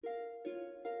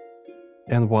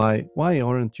And why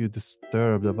aren't you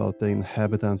disturbed about the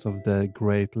inhabitants of the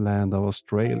great land of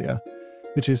Australia,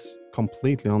 which is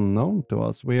completely unknown to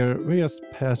us? We're just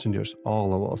passengers,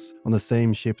 all of us. On the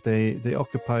same ship, they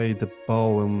occupy the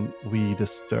bow and we the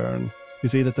stern. You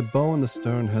see that the bow and the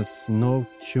stern has no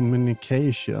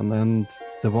communication, and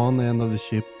the one end of the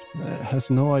ship has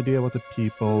no idea what the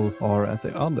people are at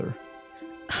the other.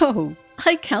 Oh,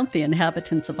 I count the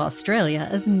inhabitants of Australia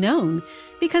as known,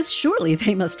 because surely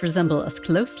they must resemble us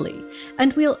closely,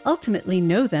 and we'll ultimately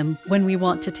know them when we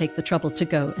want to take the trouble to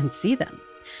go and see them.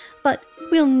 But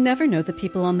we'll never know the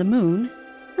people on the moon,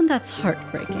 and that's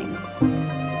heartbreaking.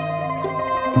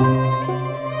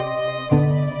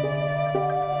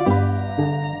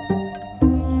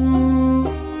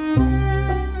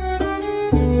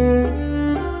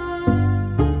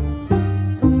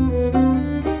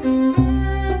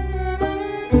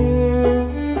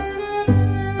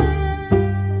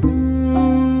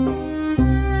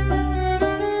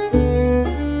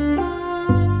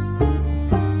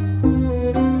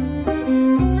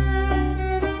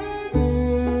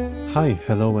 Hi,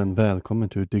 hello and welcome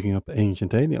to Digging Up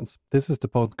Ancient Aliens. This is the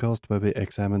podcast where we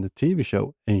examine the TV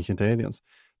show Ancient Aliens.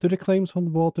 Do the claims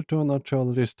hold water to an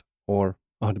archaeologist, or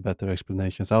are there better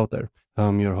explanations out there?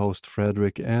 I'm your host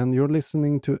Frederick, and you're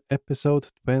listening to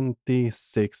episode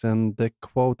 26, and the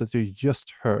quote that you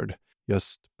just heard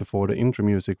just before the intro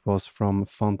music was from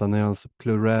Fontanelle's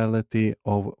Plurality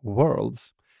of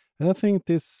Worlds. And I think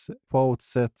this quote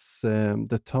sets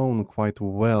the tone quite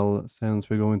well, since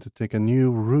we're going to take a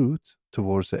new route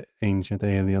towards the ancient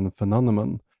alien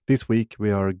phenomenon. This week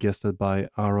we are guested by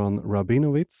Aaron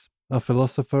Rabinowitz, a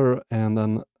philosopher and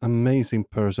an amazing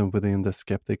person within the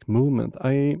skeptic movement.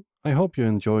 I hope you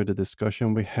enjoyed the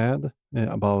discussion we had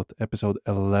about episode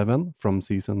 11 from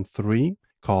season 3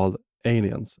 called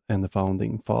Aliens and the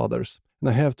Founding Fathers. And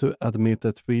I have to admit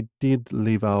that we did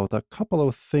leave out a couple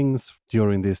of things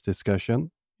during this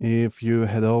discussion. If you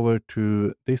head over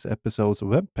to this episode's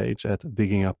webpage at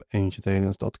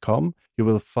diggingupancientaliens.com, you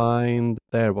will find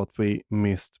there what we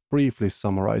missed briefly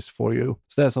summarized for you.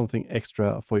 So there's something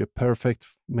extra for you, perfect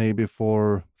maybe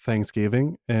for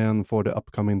Thanksgiving and for the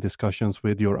upcoming discussions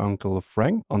with your Uncle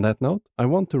Frank. On that note, I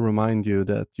want to remind you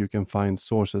that you can find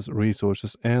sources,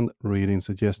 resources, and reading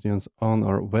suggestions on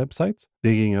our website,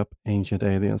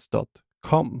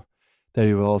 diggingupancientaliens.com. There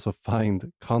you will also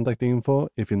find contact info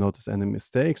if you notice any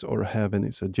mistakes or have any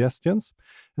suggestions.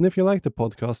 And if you like the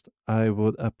podcast, I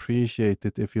would appreciate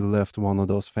it if you left one of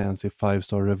those fancy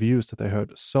 5-star reviews that I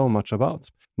heard so much about.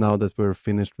 Now that we're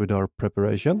finished with our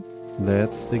preparation,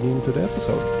 let's dig into the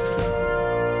episode.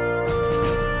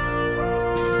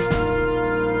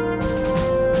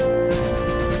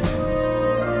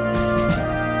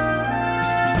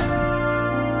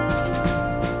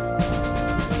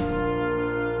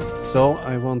 So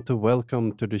I want to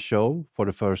welcome to the show for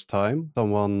the first time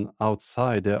someone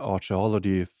outside the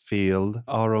archaeology field,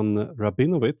 Aaron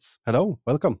Rabinowitz. Hello,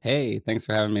 welcome. Hey, thanks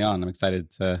for having me on. I'm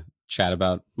excited to chat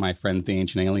about my friends, the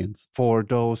Ancient Aliens. For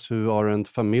those who aren't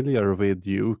familiar with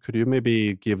you, could you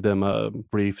maybe give them a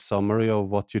brief summary of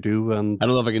what you do? And I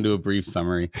don't know if I can do a brief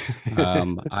summary.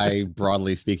 I,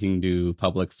 broadly speaking, do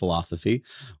public philosophy,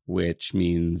 which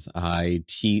means I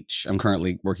teach. I'm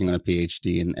currently working on a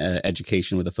PhD in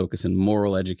education with a focus in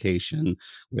moral education,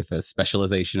 with a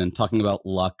specialization in talking about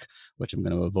luck, which I'm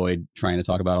going to avoid trying to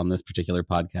talk about on this particular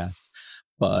podcast.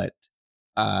 But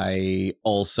I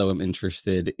also am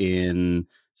interested in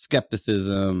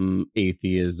skepticism,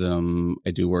 atheism.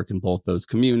 I do work in both those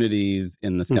communities.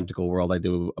 In the skeptical world, I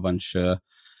do a bunch of,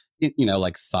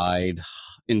 like side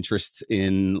interests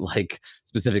in like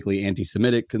specifically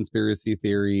anti-Semitic conspiracy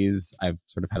theories. I've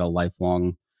sort of had a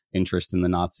lifelong interest in the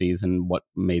Nazis and what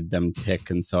made them tick.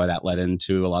 And so that led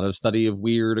into a lot of study of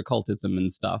weird occultism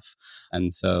and stuff.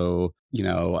 And so,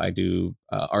 I do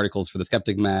articles for the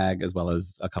Skeptic Mag, as well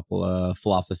as a couple of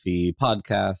philosophy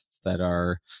podcasts that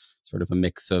are sort of a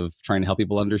mix of trying to help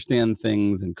people understand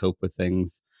things and cope with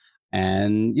things.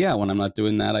 And yeah, when I'm not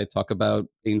doing that, I talk about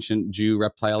ancient Jew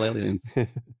reptile aliens.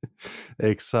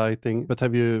 Exciting. But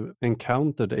have you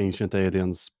encountered ancient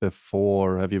aliens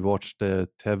before? Have you watched the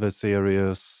TV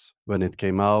series when it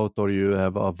came out, or you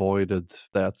have avoided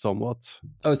that somewhat?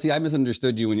 Oh, see, I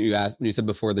misunderstood you when you said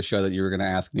before the show that you were going to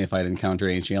ask me if I'd encountered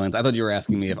ancient aliens. I thought you were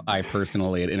asking me if I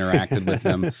personally had interacted with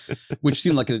them, which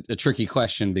seemed like a tricky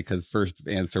question, because first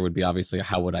answer would be obviously,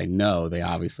 how would I know? They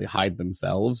obviously hide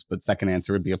themselves. But second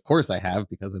answer would be, of course I have,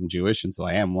 because I'm Jewish and so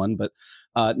I am one. But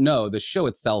no, the show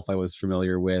itself I was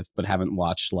familiar with, but haven't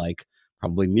watched like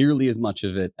probably nearly as much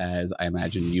of it as I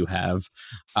imagine you have.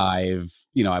 I'm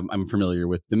familiar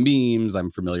with the memes.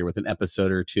 I'm familiar with an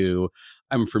episode or two.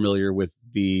 I'm familiar with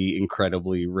the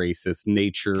incredibly racist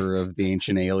nature of the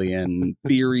Ancient Alien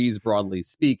theories, broadly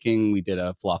speaking. We did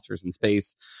a Philosophers in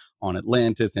Space on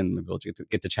Atlantis, and maybe we'll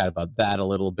get to chat about that a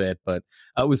little bit. But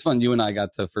it was fun. You and I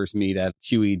got to first meet at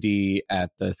QED at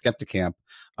the Skepticamp,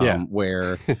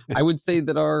 where I would say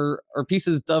that our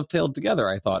pieces dovetailed together,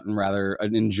 I thought, in rather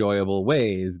enjoyable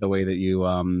ways. The way that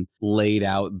you laid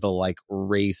out the like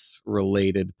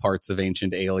race-related parts of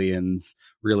Ancient Aliens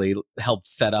really helped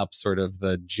set up sort of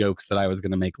the jokes that I was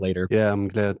going to make later. Yeah, I'm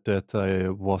glad that I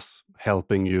was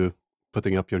helping you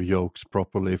putting up your jokes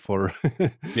properly for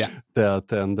the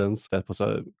attendance. That was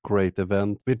a great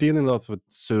event. We're dealing a lot with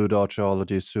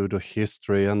pseudo-archaeology,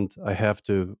 pseudo-history, and I have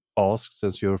to ask,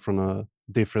 since you're from a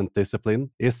different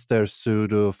discipline, is there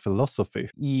pseudo-philosophy?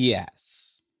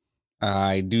 Yes.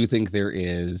 I do think there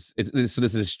is. So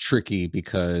this is tricky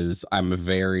because I'm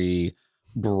very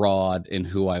broad in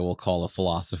who I will call a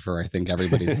philosopher. I think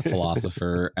everybody's a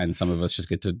philosopher, and some of us just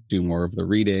get to do more of the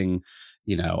reading.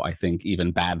 I think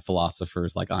even bad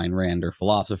philosophers like Ayn Rand are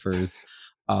philosophers.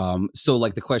 So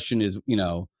like the question is,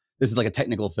 this is like a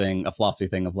technical thing, a philosophy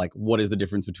thing of like, what is the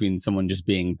difference between someone just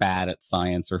being bad at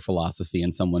science or philosophy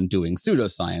and someone doing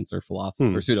pseudoscience or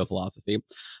philosophy or pseudo philosophy?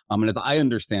 And as I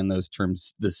understand those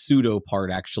terms, the pseudo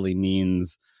part actually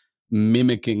means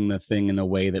mimicking the thing in a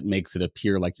way that makes it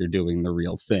appear like you're doing the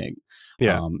real thing.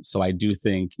 Yeah. So I do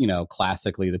think,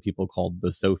 classically the people called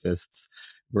the sophists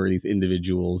were these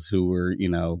individuals who were,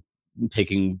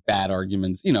 taking bad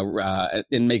arguments,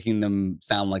 and making them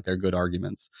sound like they're good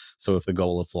arguments. So if the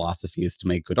goal of philosophy is to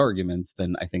make good arguments,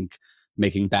 then I think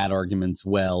making bad arguments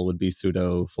well would be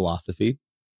pseudo philosophy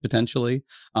potentially.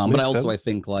 But I also, I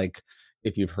think like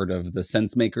if you've heard of the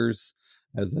sense makers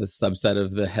as a subset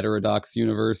of the heterodox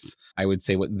universe, I would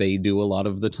say what they do a lot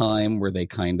of the time, where they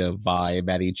kind of vibe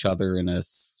at each other in a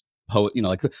poet,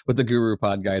 like what the Guru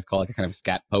Pod guys call like a kind of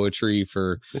scat poetry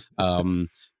for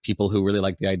people who really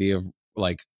like the idea of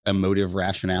like emotive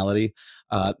rationality.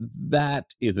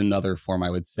 That is another form, I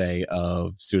would say,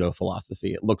 of pseudo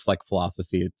philosophy. It looks like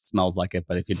philosophy, it smells like it,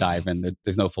 but if you dive in,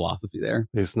 there's no philosophy there.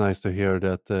 It's nice to hear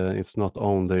that it's not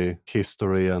only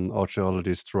history and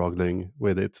archaeology struggling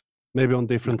with it. Maybe on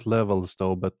different levels,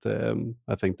 though, but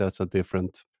I think that's a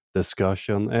different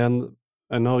discussion. And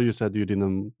I know you said you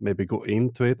didn't maybe go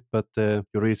into it, but your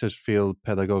research field,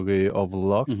 pedagogy of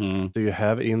luck, do you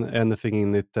have anything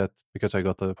in it that, because I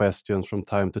got questions from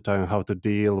time to time, how to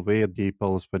deal with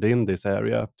peoples within this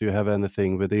area? Do you have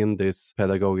anything within this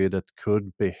pedagogy that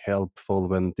could be helpful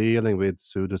when dealing with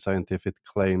pseudoscientific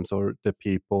claims or the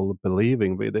people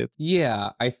believing with it?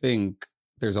 Yeah, I think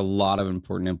there's a lot of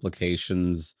important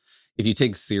implications. If you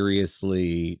take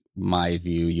seriously my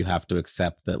view, you have to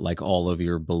accept that like all of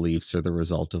your beliefs are the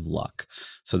result of luck.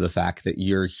 So the fact that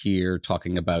you're here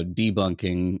talking about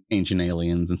debunking ancient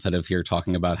aliens instead of here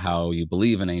talking about how you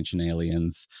believe in ancient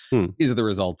aliens is the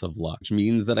result of luck, which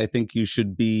means that I think you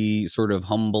should be sort of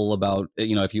humble about,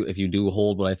 if you do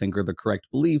hold what I think are the correct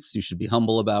beliefs, you should be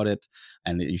humble about it,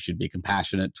 and you should be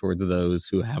compassionate towards those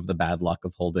who have the bad luck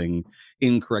of holding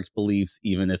incorrect beliefs,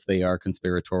 even if they are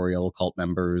conspiratorial cult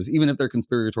members, even if they're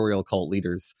conspiratorial cult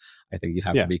leaders. I think you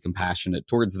have to be compassionate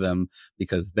towards them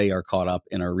because they are caught up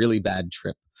in a really bad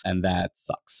trip, and that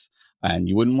sucks. And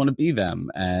you wouldn't want to be them.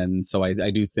 And so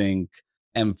I do think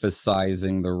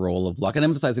emphasizing the role of luck,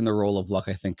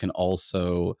 I think can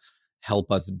also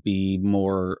help us be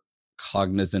more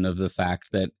cognizant of the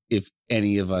fact that if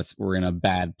any of us were in a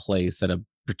bad place at a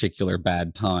particular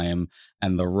bad time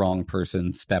and the wrong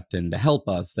person stepped in to help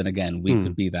us, then again, we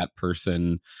could be that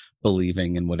person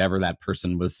believing in whatever that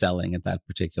person was selling at that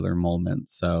particular moment.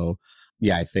 So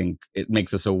yeah, I think it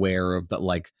makes us aware of that,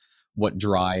 like what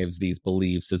drives these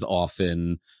beliefs is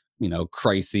often,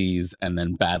 crises and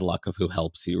then bad luck of who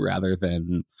helps you rather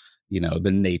than,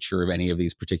 the nature of any of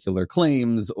these particular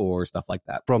claims or stuff like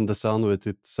that. From the sound of it,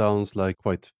 it sounds like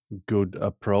quite good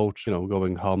approach,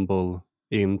 going humble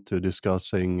into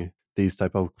discussing these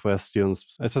type of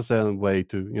questions as a way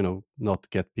to, not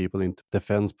get people into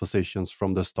defense positions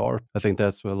from the start. I think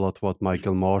that's a lot what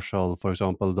Michael Marshall, for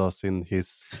example, does in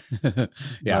his,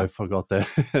 I forgot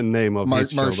the name of his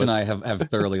show. Marsh and I have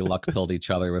thoroughly luck-pilled each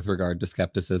other with regard to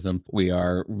skepticism. We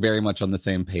are very much on the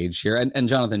same page here. And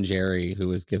Jonathan Jerry, who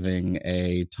was giving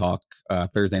a talk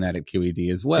Thursday night at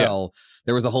QED as well,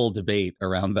 there was a whole debate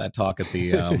around that talk at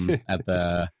the at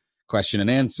the question and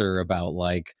answer about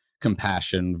like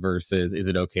compassion versus is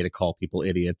it okay to call people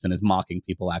idiots, and is mocking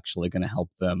people actually going to help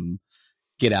them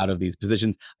get out of these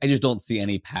positions. I just don't see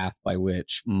any path by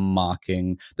which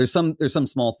mocking. There's some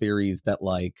small theories that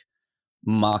like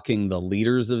mocking the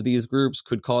leaders of these groups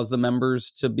could cause the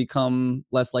members to become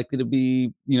less likely to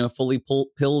be, fully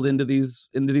pilled into these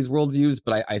worldviews.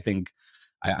 But I think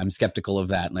I'm skeptical of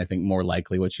that, and I think more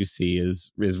likely what you see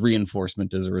is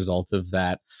reinforcement as a result of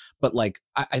that. But like,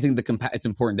 I think it's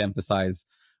important to emphasize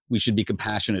we should be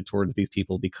compassionate towards these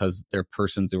people because they're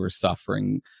persons who are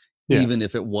suffering, even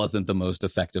if it wasn't the most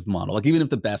effective model. Like, even if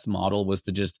the best model was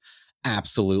to just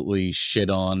absolutely shit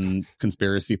on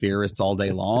conspiracy theorists all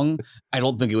day long, I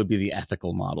don't think it would be the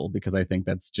ethical model, because I think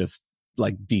that's just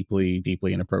like deeply,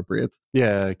 deeply inappropriate.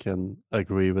 Yeah, I can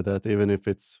agree with that. Even if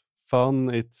it's fun,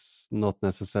 it's not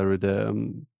necessarily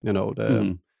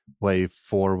the way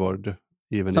forward.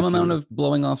 Even some amount of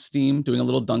blowing off steam, doing a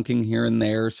little dunking here and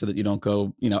there so that you don't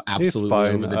go, absolutely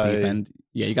over the deep end.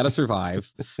 Yeah, you got to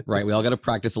survive, right? We all got to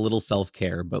practice a little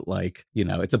self-care, but like,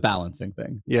 it's a balancing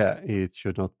thing. Yeah, it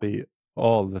should not be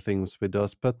all the things we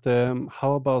does. But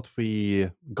how about we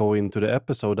go into the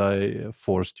episode I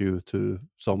forced you to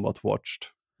somewhat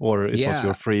watched? Or it was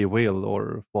your free will,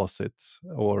 or was it?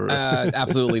 Or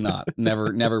absolutely not.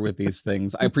 Never with these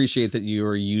things. I appreciate that you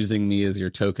are using me as your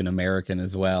token American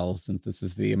as well, since this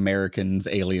is the Americans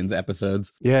Aliens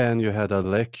episodes. Yeah, and you had an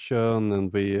election,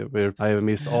 and I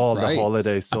missed all the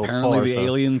holidays so Apparently far. The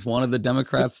aliens wanted the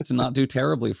Democrats to not do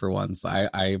terribly for once.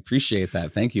 I appreciate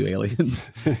that. Thank you, aliens.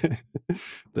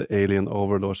 The alien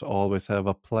overlords always have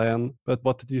a plan. But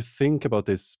what did you think about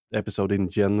this episode in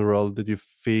general? Did you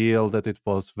feel that it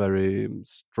was very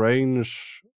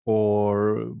strange,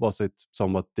 or was it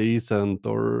somewhat decent,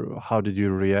 or how did you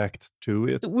react to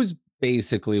it? It was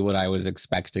basically what I was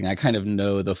expecting. I kind of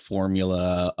know the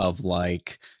formula of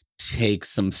like, take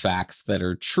some facts that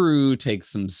are true, take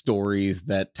some stories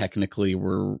that technically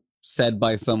were said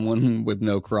by someone with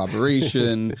no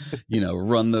corroboration,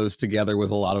 run those together with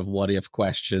a lot of what if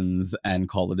questions and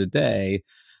call it a day.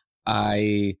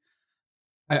 I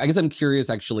guess I'm curious,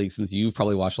 actually, since you've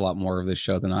probably watched a lot more of this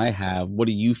show than I have, what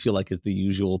do you feel like is the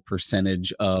usual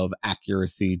percentage of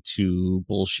accuracy to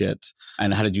bullshit?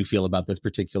 And how did you feel about this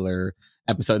particular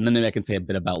episode? And then maybe I can say a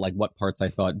bit about like what parts I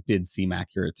thought did seem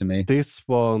accurate to me. This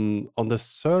one on the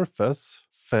surface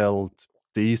felt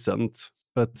decent.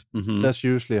 But that's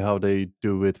usually how they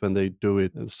do it when they do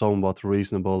it. A somewhat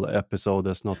reasonable episode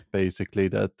is not basically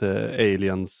that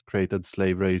aliens created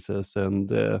slave races and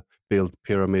built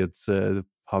pyramids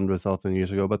 100,000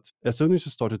 years ago. But as soon as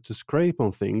you started to scrape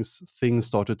on things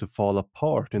started to fall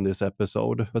apart in this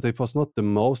episode. But it was not the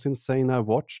most insane I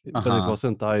watched. But it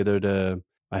wasn't either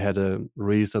I had a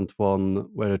recent one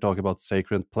where they talk about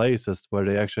sacred places, where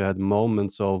they actually had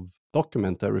moments of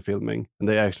documentary filming. And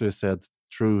they actually said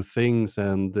true things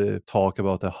and talk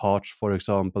about the Hajj, for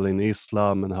example, in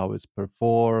Islam, and how it's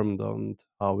performed and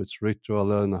how it's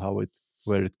ritual and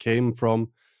where it came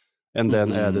from, and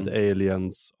then added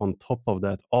aliens on top of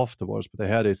that afterwards. But they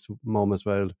had these moments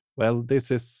where, well,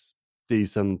 this is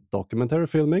decent documentary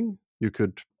filming. You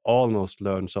could almost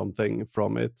learn something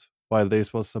from it, while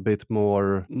this was a bit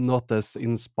more not as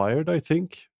inspired, I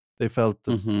think. They felt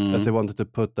as they wanted to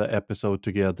put the episode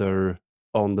together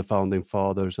on the founding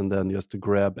fathers and then just to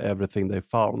grab everything they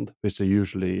found, which they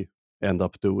usually end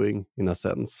up doing in a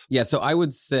sense. Yeah, so I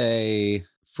would say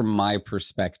from my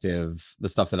perspective, the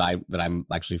stuff that I'm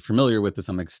actually familiar with to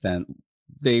some extent,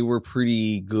 they were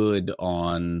pretty good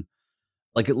on,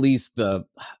 like, at least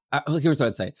here's what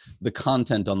I'd say. The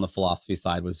content on the philosophy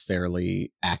side was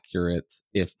fairly accurate,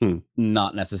 if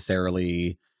not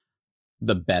necessarily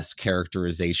the best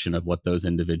characterization of what those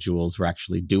individuals were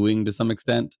actually doing to some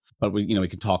extent. But we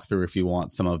can talk through, if you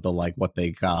want, some of the like what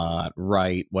they got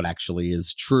right, what actually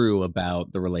is true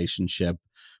about the relationship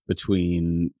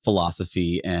between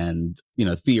philosophy and,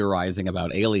 theorizing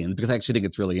about aliens, because I actually think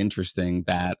it's really interesting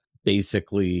that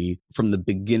basically from the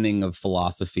beginning of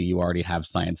philosophy, you already have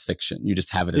science fiction. You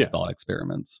just have it as thought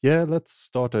experiments. Yeah, let's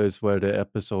start as where the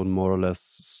episode more or less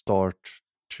starts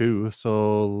too.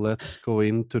 So let's go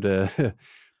into the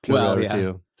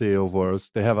plurality of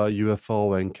worlds. They have a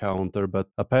UFO encounter, but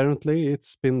apparently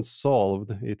it's been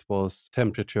solved. It was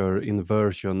temperature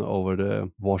inversion over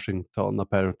the Washington,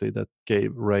 apparently, that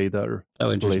gave radar.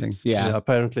 Oh, interesting. Blitz. Yeah.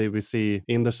 Apparently we see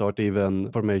in the start even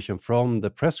information from the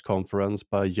press conference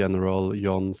by General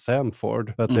John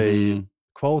Samford, but they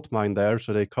quote mine there,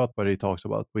 so they cut where he talks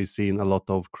about we've seen a lot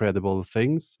of credible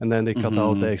things, and then they cut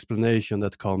out the explanation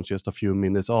that comes just a few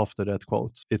minutes after that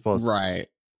quote. It was right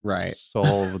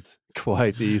solved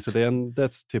quite easily, and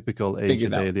that's typical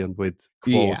Ancient Alien with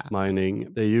quote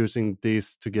mining. They're using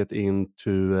this to get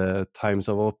into times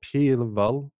of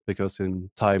upheaval, because in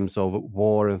times of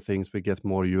war and things, we get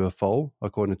more UFO,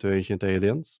 according to Ancient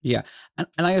Aliens. Yeah,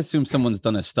 and I assume someone's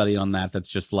done a study on that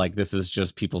that's just like, this is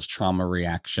just people's trauma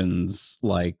reactions,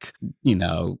 like, you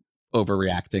know,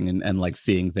 overreacting and like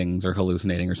seeing things or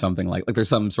hallucinating or something, like there's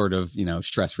some sort of, you know,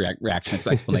 stress reaction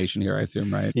explanation here, I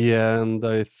assume, right? Yeah, and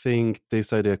I think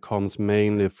this idea comes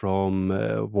mainly from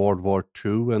World War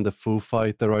II and the Foo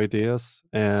Fighter ideas.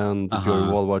 And during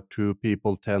World War II,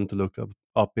 people tend to look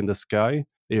up in the sky.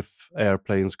 If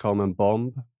airplanes come and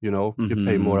bomb, you know, you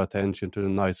pay more attention to the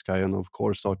night sky and, of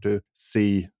course, start to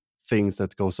see things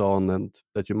that goes on and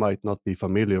that you might not be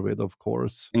familiar with, of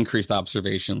course. Increased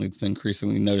observation leads to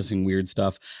increasingly noticing weird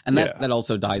stuff. And that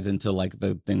also dies into like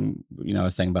the thing, you know, I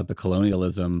was saying about the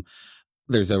colonialism.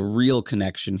 There's a real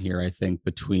connection here, I think,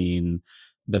 between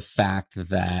the fact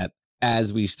that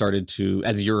as we started to,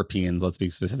 as Europeans, let's be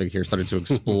specific here, started to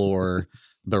explore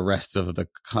the rest of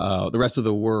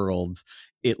the world,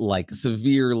 it like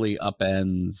severely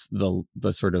upends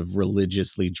the sort of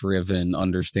religiously driven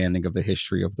understanding of the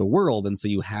history of the world. And so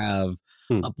you have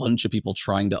a bunch of people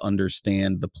trying to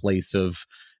understand the place of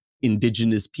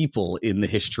indigenous people in the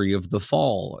history of the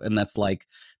fall. And that's like,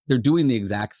 they're doing the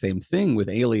exact same thing with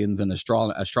aliens and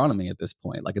astronomy at this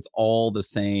point. Like, it's all the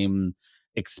same,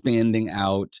 expanding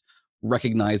out,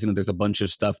 recognizing that there's a bunch of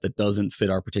stuff that doesn't fit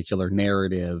our particular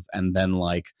narrative, and then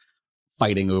like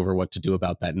fighting over what to do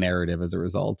about that narrative as a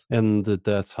result. And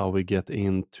that's how we get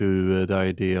into the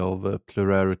idea of a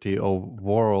plurality of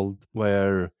world,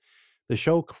 where the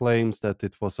show claims that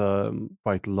it was a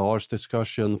quite large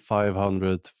discussion,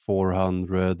 500,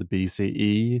 400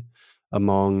 BCE,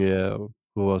 among, who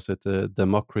was it,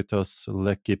 Democritus,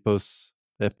 Leucippus,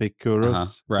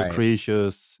 Epicurus,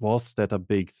 Lucretius. Was that a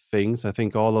big thing? I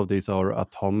think all of these are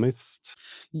atomists,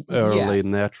 early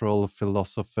natural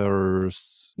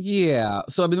philosophers. Yeah.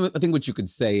 So I mean, I think what you could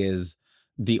say is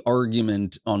the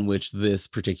argument on which this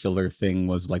particular thing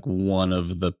was like one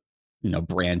of the, you know,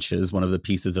 branches, one of the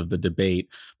pieces of the debate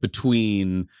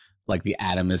between like the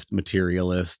atomist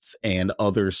materialists and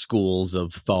other schools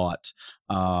of thought,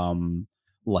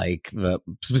 like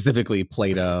specifically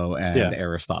Plato and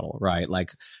Aristotle, right?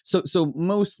 Like, so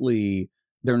mostly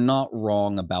they're not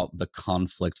wrong about the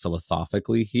conflict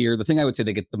philosophically here. The thing I would say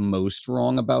they get the most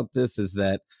wrong about this is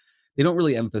that they don't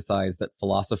really emphasize that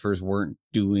philosophers weren't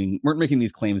making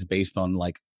these claims based on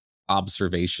like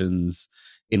observations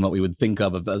in what we would think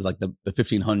of as like the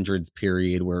 1500s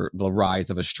period, where the rise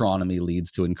of astronomy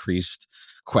leads to increased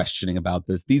questioning about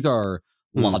this. These are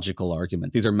logical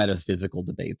arguments. These are metaphysical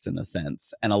debates in a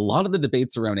sense. And a lot of the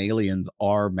debates around aliens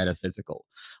are metaphysical.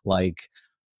 Like,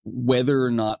 whether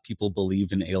or not people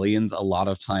believed in aliens a lot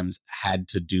of times had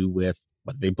to do with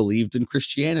what they believed in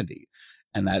Christianity.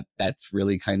 And that's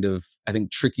really kind of, I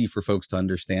think, tricky for folks to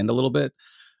understand a little bit.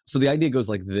 So the idea goes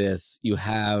like this. You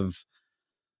have,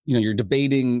 you know, you're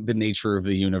debating the nature of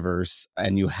the universe,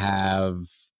 and you have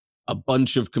a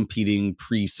bunch of competing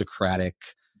pre-Socratic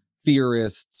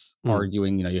theorists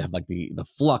arguing, you know, you have like the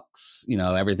flux, you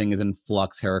know, everything is in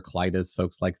flux, Heraclitus,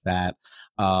 folks like that.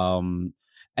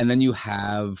 And then you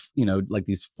have, you know, like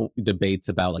these debates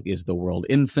about like, is the world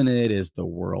infinite? Is the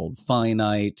world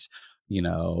finite? You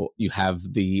know, you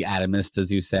have the atomists,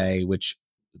 as you say, which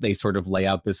they sort of lay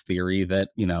out this theory that,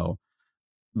 you know,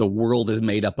 the world is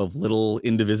made up of little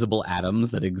indivisible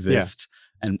atoms that exist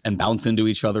and bounce into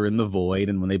each other in the void.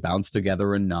 And when they bounce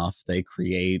together enough, they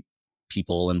create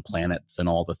people and planets and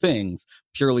all the things.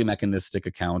 Purely mechanistic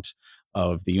account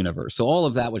of the universe. So all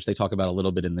of that, which they talk about a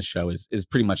little bit in the show, is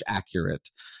pretty much accurate.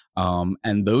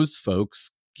 And those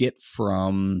folks get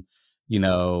from, you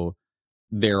know,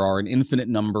 there are an infinite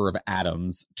number of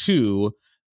atoms to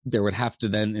there would have to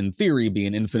then, in theory, be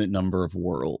an infinite number of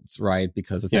worlds, right?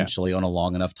 Because essentially on a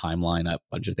long enough timeline, a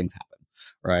bunch of things happen,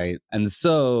 right? And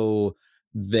so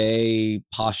they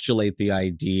postulate the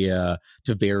idea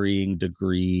to varying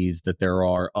degrees that there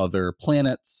are other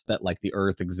planets, that like the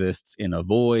Earth exists in a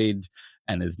void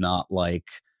and is not like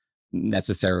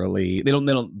necessarily, they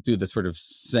don't do the sort of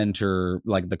center,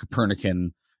 like the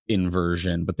Copernican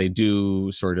inversion, but they do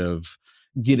sort of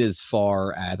get as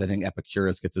far as, I think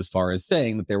Epicurus gets as far as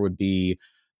saying that there would be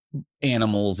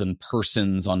animals and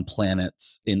persons on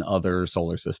planets in other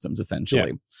solar systems,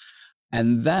 essentially.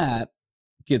 And that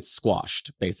gets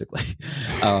squashed, basically,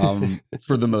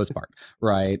 for the most part,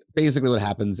 right? Basically what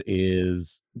happens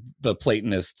is the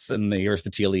Platonists and the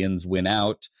Aristotelians win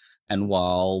out. And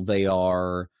while they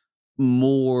are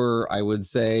more, I would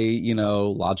say,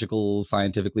 logical,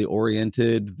 scientifically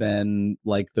oriented than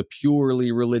like the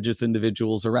purely religious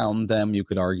individuals around them. You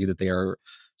could argue that they are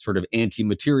sort of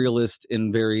anti-materialist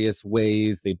in various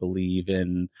ways. They believe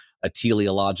in a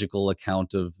teleological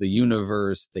account of the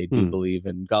universe. They do believe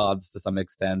in gods to some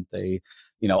extent. They,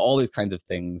 all these kinds of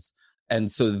things. And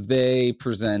so they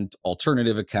present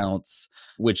alternative accounts,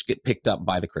 which get picked up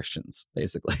by the Christians,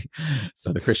 basically.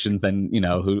 So the Christians then,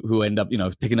 who end up,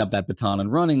 picking up that baton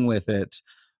and running with it,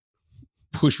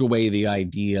 push away the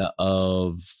idea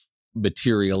of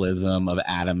materialism, of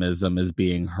atomism as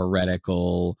being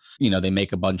heretical. They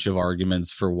make a bunch of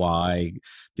arguments for why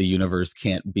the universe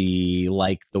can't be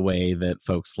like the way that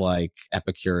folks like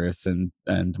Epicurus and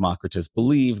Democritus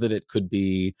believe that it could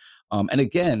be. And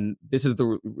again, this is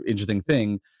the interesting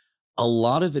thing. A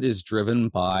lot of it is driven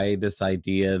by this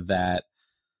idea that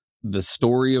the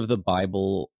story of the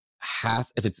Bible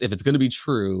has, if it's going to be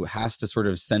true, has to sort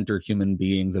of center human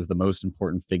beings as the most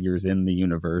important figures in the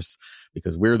universe,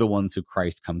 because we're the ones who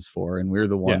Christ comes for, and we're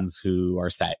the ones who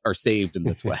are saved in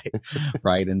this way,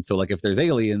 right? And so, like, if there's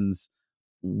aliens,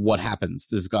 what happens?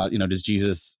 Does God, does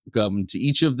Jesus come to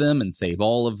each of them and save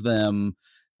all of them?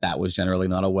 That was generally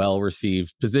not a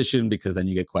well-received position, because then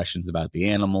you get questions about the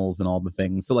animals and all the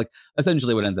things. So, like,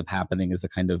 essentially what ends up happening is the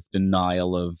kind of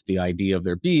denial of the idea of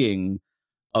there being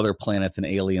other planets and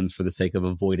aliens for the sake of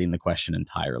avoiding the question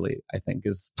entirely, I think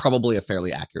is probably a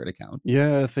fairly accurate account.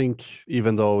 Yeah, I think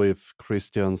even though if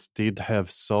Christians did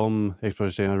have some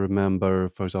explanation, I remember,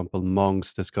 for example,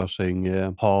 monks discussing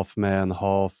half man,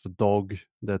 half dog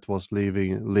that was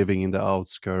living in the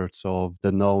outskirts of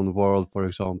the known world, for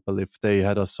example. If they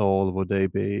had a soul, would they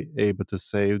be able to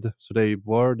save? So they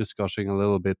were discussing a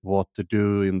little bit what to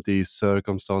do in these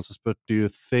circumstances. But do you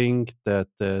think that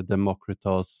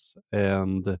Democritus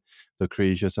and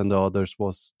Lucretius and the others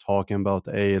was talking about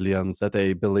aliens, that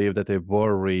they believed that they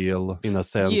were real in a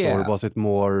sense, or was it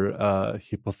more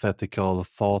hypothetical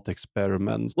thought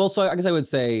experiment? Well, so I guess I would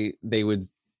say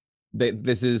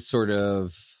this is sort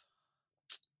of,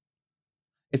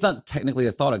 it's not technically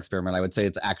a thought experiment. I would say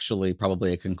it's actually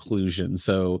probably a conclusion.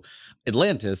 So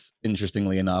Atlantis,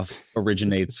 interestingly enough,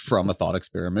 originates from a thought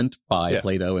experiment by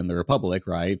Plato in the Republic,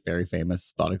 right? Very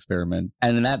famous thought experiment.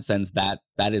 And in that sense, that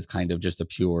is kind of just a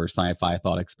pure sci-fi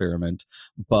thought experiment.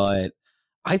 But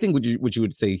I think what you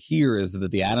would say here is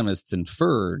that the atomists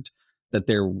inferred that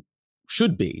there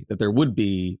would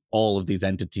be all of these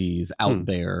entities out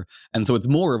there. And so it's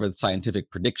more of a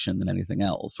scientific prediction than anything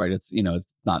else, right? It's,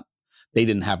 it's not, they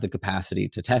didn't have the capacity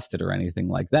to test it or anything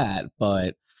like that,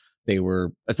 but they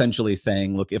were essentially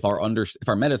saying, look, if our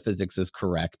metaphysics is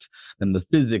correct, then the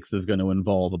physics is going to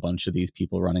involve a bunch of these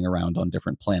people running around on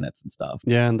different planets and stuff.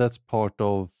 Yeah, and that's part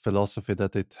of philosophy,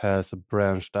 that it has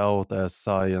branched out as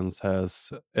science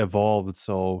has evolved.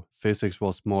 So physics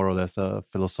was more or less a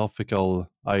philosophical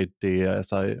idea,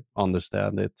 as I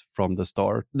understand it from the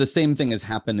start. The same thing is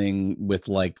happening with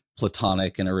like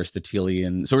Platonic and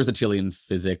Aristotelian. So Aristotelian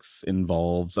physics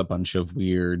involves a bunch of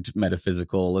weird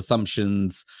metaphysical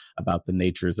assumptions about the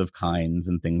natures of kinds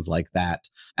and things like that.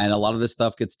 And a lot of this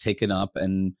stuff gets taken up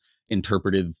and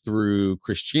interpreted through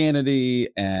Christianity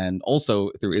and also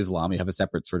through Islam. You have a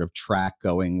separate sort of track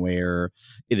going where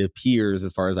it appears,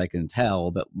 as far as I can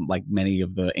tell, that like many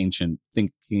of the ancient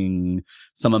thinking,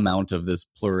 some amount of this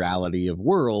plurality of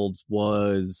worlds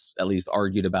was at least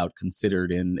argued about,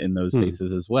 considered in those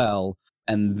spaces as well.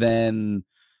 And then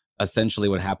essentially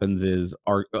what happens is,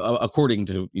 according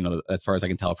to, as far as I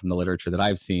can tell from the literature that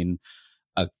I've seen,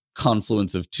 a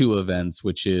confluence of two events,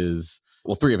 which is,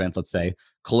 well, three events, let's say: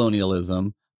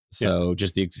 colonialism, so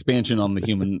just the expansion on the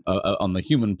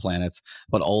human planets,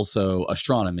 but also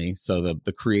astronomy, so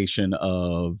the creation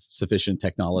of sufficient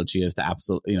technology as to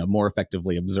absolutely, more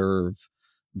effectively observe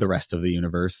the rest of the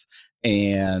universe,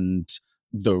 and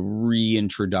the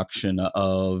reintroduction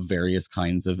of various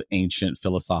kinds of ancient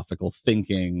philosophical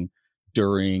thinking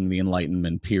during the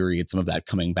Enlightenment period, some of that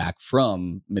coming back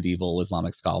from medieval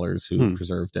Islamic scholars who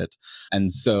preserved it.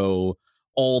 And so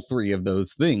all three of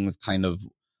those things kind of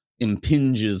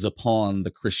impinges upon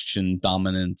the Christian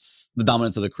dominance, the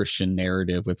dominance of the Christian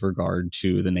narrative with regard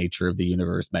to the nature of the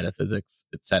universe, metaphysics,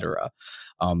 etc.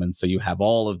 And so you have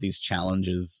all of these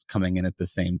challenges coming in at the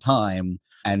same time.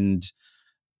 And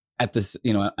at this,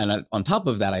 and on top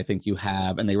of that, I think you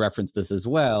have, and they reference this as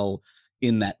well,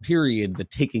 in that period, the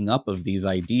taking up of these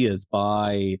ideas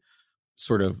by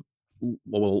sort of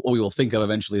what we will think of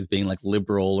eventually as being like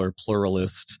liberal or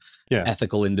pluralist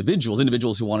ethical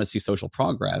individuals who want to see social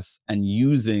progress, and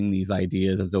using these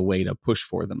ideas as a way to push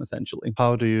for them, essentially.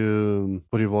 Would you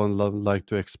like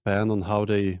to expand on how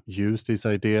they use this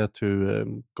idea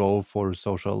to go for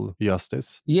social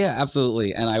justice? Yeah,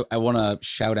 absolutely. And I want to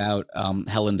shout out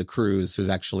Helen de Cruz, who's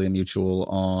actually a mutual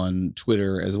on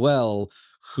Twitter as well,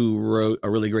 who wrote a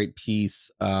really great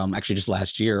piece actually just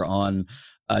last year on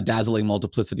A Dazzling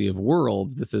Multiplicity of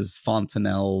Worlds. This is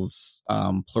Fontenelle's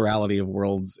Plurality of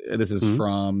Worlds. This is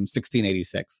from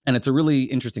 1686. And it's a really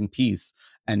interesting piece.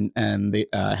 And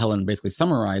Helen basically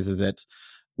summarizes it,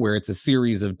 where it's a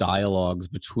series of dialogues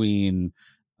between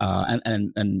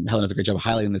and Helen does a great job of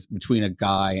highlighting this, between a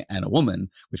guy and a woman,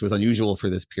 which was unusual for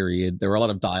this period. There were a lot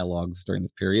of dialogues during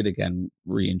this period, again,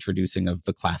 reintroducing of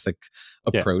the classic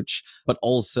approach, but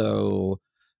also,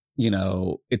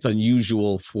 it's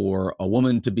unusual for a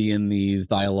woman to be in these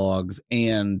dialogues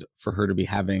and for her to be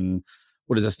having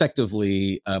what is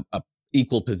effectively a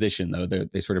equal position, though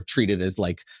they sort of treat it as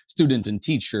like student and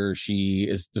teacher. She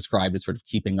is described as sort of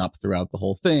keeping up throughout the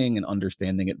whole thing and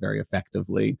understanding it very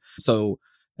effectively. So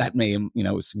that may,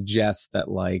 suggest that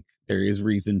like there is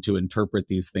reason to interpret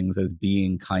these things as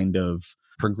being kind of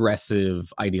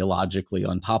progressive ideologically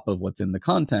on top of what's in the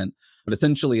content. But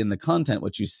essentially in the content,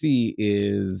 what you see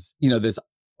is, this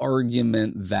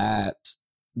argument that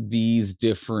these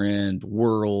different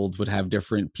worlds would have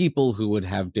different people who would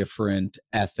have different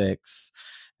ethics,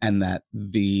 and that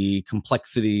the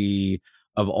complexity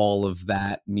of all of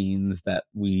that means that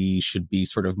we should be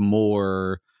sort of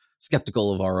more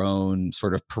skeptical of our own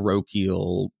sort of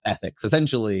parochial ethics.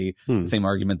 Essentially, the same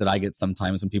argument that I get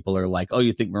sometimes when people are like, oh,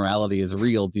 you think morality is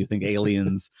real? Do you think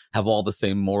aliens have all the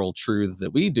same moral truths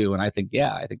that we do? And I think,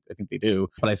 yeah, I think they do.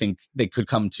 But I think they could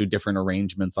come to different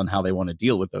arrangements on how they want to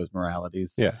deal with those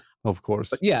moralities. Yeah, of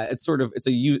course. But yeah, it's sort of,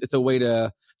 it's a way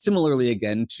to, similarly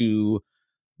again to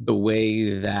the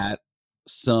way that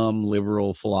some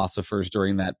liberal philosophers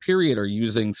during that period are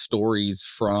using stories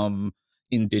from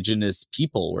indigenous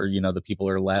people, where the people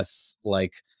are less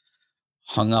like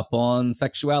hung up on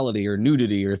sexuality or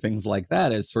nudity or things like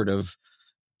that, as sort of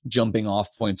jumping off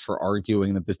points for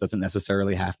arguing that this doesn't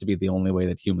necessarily have to be the only way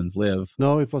that humans live.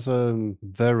 No, it was a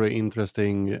very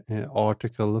interesting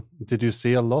article. Did you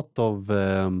see a lot of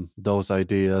those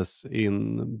ideas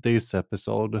in this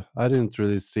episode? I didn't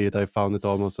really see it. I found it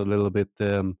almost a little bit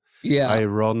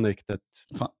ironic that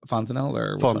Fontenelle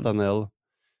or Fontenelle.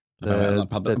 I'm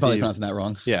probably pronouncing that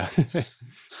wrong. Yeah,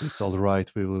 it's all right.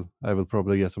 I will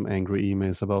probably get some angry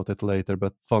emails about it later.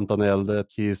 But Fontenelle,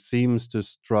 that he seems to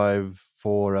strive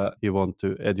for, he want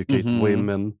to educate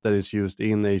women. That is used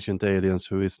in Ancient Aliens,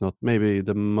 who is not maybe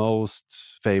the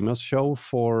most famous show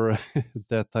for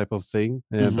that type of thing.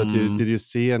 But did you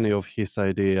see any of his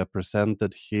idea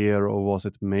presented here, or was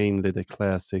it mainly the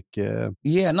classic?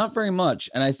 Yeah, not very much.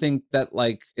 And I think that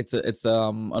like it's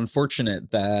unfortunate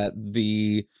that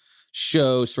the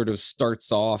show sort of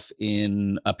starts off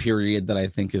in a period that I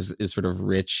think is sort of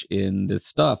rich in this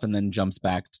stuff, and then jumps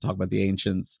back to talk about the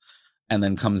ancients, and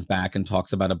then comes back and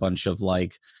talks about a bunch of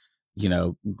like,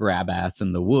 grab ass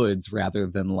in the woods, rather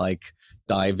than like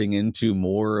diving into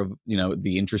more of,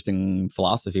 the interesting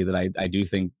philosophy that I do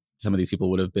think some of these people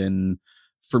would have been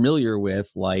familiar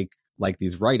with, like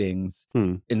these writings.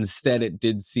 Instead, it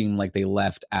did seem like they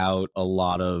left out a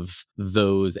lot of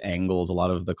those angles, a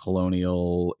lot of the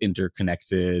colonial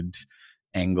interconnected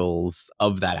angles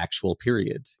of that actual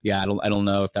period. Yeah, I don't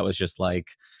know if that was just like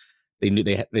they knew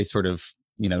they sort of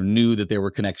knew that there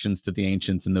were connections to the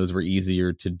ancients and those were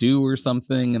easier to do or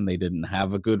something, and they didn't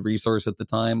have a good resource at the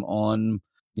time on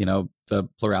the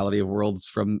plurality of worlds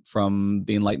from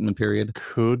the Enlightenment period.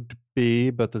 Could be,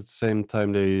 but at the same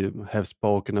time they have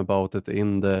spoken about it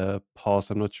in the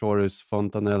past. I'm not sure if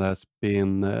Fontenelle has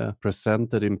been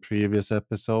presented in previous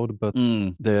episode, but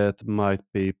that might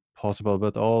be possible.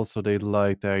 But also they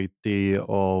like the idea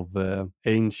of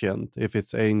ancient. If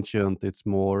it's ancient, it's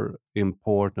more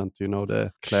important,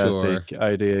 the classic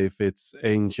idea. If it's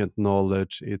ancient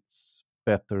knowledge, it's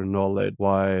better knowledge,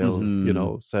 while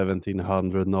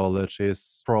 1700 knowledge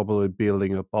is probably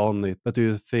building upon it. But do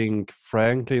you think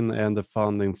Franklin and the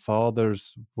founding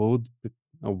fathers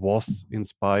was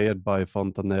inspired by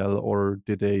Fontenelle, or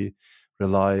did they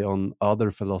rely on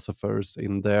other philosophers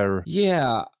in their?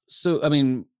 Yeah, so I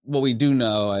mean, what we do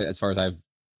know, as far as I've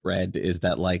read, is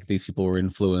that like these people were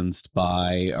influenced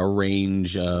by a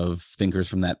range of thinkers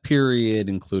from that period,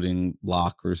 including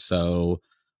Locke, Rousseau,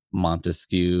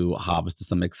 Montesquieu, Hobbes to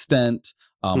some extent.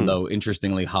 Though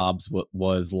interestingly, Hobbes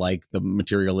was like the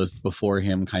materialists before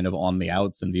him, kind of on the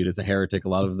outs and viewed as a heretic a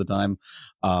lot of the time.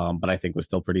 But I think was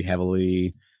still pretty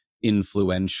heavily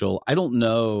influential. I don't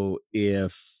know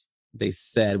if they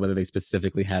said whether they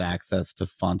specifically had access to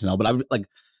Fontenelle, but I would like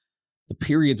the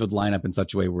periods would line up in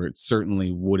such a way where it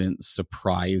certainly wouldn't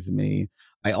surprise me.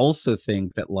 I also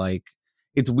think that like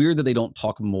it's weird that they don't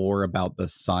talk more about the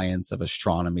science of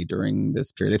astronomy during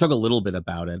this period. They talk a little bit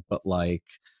about it, but like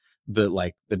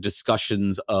the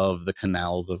discussions of the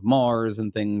canals of Mars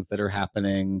and things that are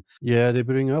happening. Yeah, they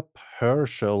bring up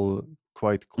Herschel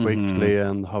quite quickly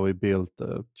and how he built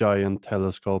a giant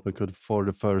telescope and could for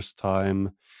the first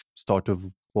time start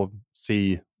to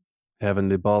see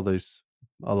heavenly bodies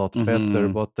a lot better.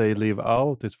 What they leave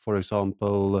out is, for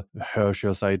example,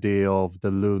 Herschel's idea of the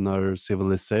lunar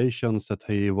civilizations that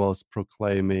he was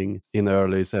proclaiming in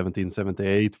early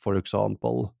 1778, for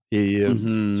example. He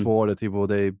swore that he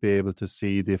would be able to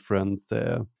see different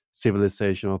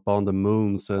civilization upon the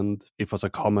moons, and it was a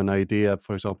common idea.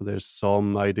 For example, there's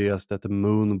some ideas that the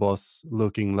moon was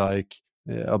looking like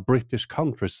a British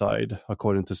countryside,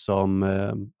 according to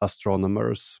some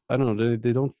astronomers. I don't know,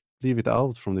 they don't leave it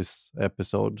out from this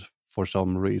episode for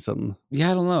some reason.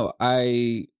 Yeah, I don't know.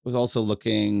 I was also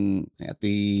looking at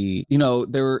the,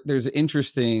 there's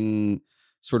interesting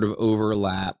sort of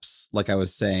overlaps, like I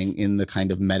was saying, in the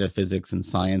kind of metaphysics and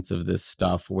science of this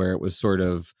stuff, where it was sort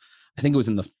of, I think it was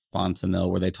in the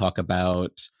Fontenelle where they talk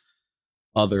about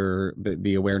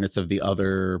the awareness of the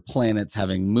other planets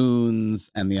having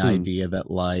moons, and the idea that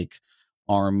like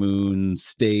our moon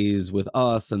stays with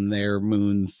us and their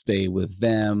moons stay with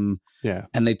them. Yeah.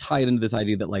 And they tie it into this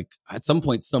idea that like at some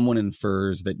point someone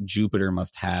infers that Jupiter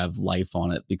must have life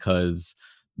on it because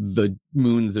the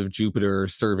moons of Jupiter are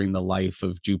serving the life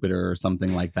of Jupiter or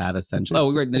something like that, essentially.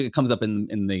 Oh, right. It comes up in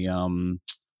the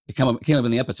it came up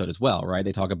in the episode as well, right?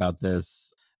 They talk about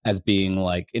this as being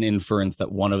like an inference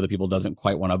that one of the people doesn't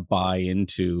quite want to buy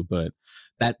into, but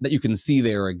that you can see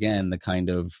there again, the kind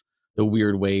of the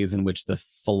weird ways in which the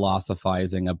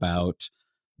philosophizing about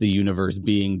the universe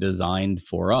being designed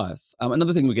for us.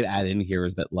 Another thing we could add in here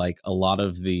is that like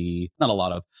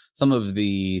some of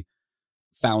the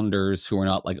founders who are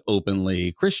not like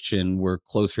openly Christian were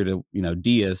closer to,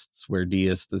 deists, where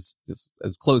deist is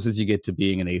as close as you get to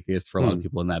being an atheist for a lot of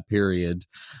people in that period.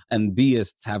 And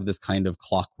deists have this kind of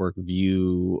clockwork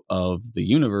view of the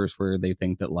universe where they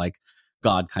think that like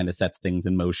God kind of sets things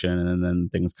in motion and then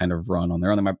things kind of run on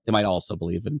their own. They might also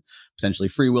believe in potentially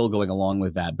free will going along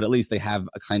with that, but at least they have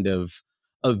a kind of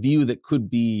a view that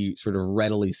could be sort of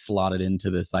readily slotted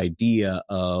into this idea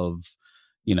of,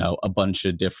 a bunch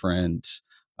of different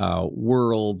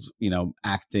worlds,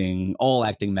 acting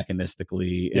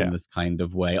mechanistically in this kind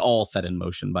of way, all set in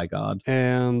motion by God.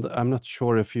 And I'm not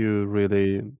sure if you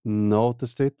really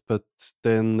noticed it, but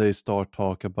then they start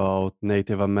talk about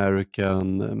Native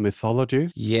American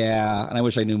mythology. Yeah, and I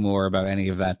wish I knew more about any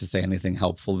of that to say anything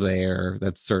helpful there.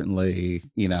 That's certainly,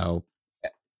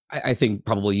 I think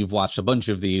probably you've watched a bunch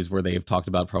of these where they've talked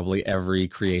about probably every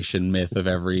creation myth of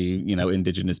every,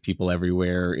 indigenous people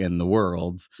everywhere in the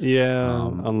world.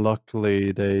 Yeah,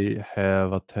 unluckily they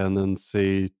have a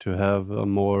tendency to have a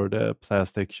more the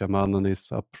plastic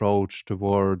shamanist approach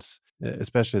towards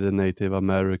especially the Native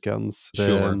Americans.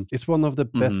 Sure. It's one of the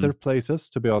better places,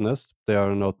 to be honest. They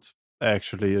are not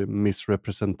actually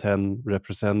representing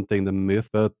the myth,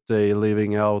 but they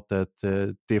leaving out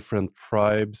that different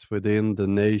tribes within the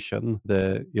nation,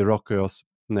 the Iroquois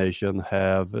nation,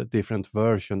 have a different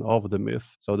version of the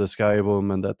myth. So the Sky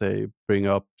Woman that they bring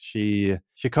up, she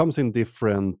comes in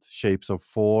different shapes or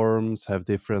forms, have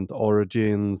different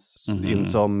origins. In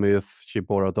some myth she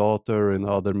bore a daughter, in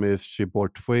other myth she bore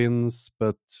twins,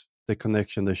 but the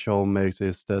connection the show makes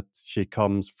is that she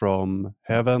comes from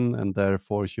heaven and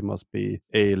therefore she must be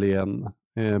alien.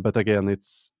 But again,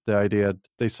 it's the idea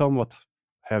they somewhat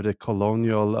have the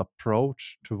colonial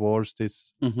approach towards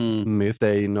this myth.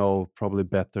 They know probably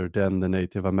better than the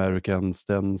Native Americans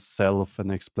themselves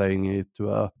and explaining it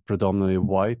to a predominantly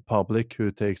white public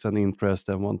who takes an interest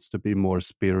and wants to be more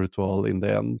spiritual in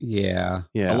the end. Yeah.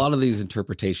 A lot of these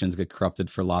interpretations get corrupted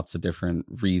for lots of different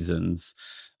reasons.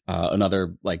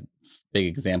 Another like big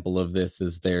example of this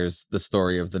is there's the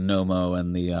story of the Nomo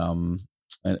and the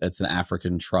it's an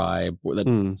African tribe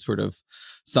that sort of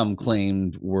some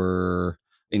claimed were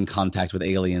in contact with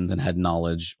aliens and had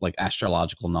knowledge, like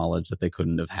astrological knowledge that they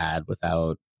couldn't have had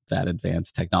without that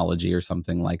advanced technology or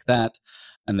something like that.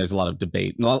 And there's a lot of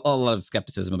debate and a lot of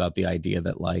skepticism about the idea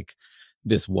that like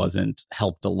this wasn't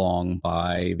helped along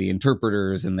by the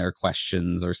interpreters in their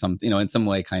questions or something, in some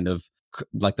way kind of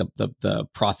like the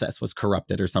process was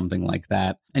corrupted or something like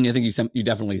that. And I think you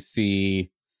definitely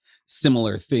see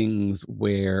similar things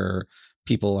where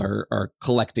people are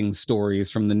collecting stories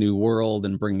from the New World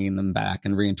and bringing them back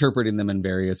and reinterpreting them in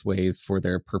various ways for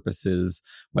their purposes,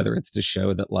 whether it's to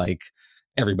show that like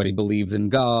everybody believes in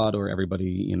God, or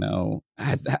everybody,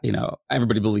 has that,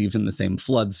 everybody believes in the same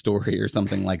flood story or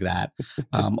something like that.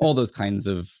 All those kinds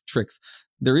of tricks.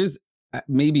 There is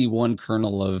maybe one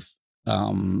kernel of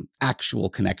actual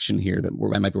connection here that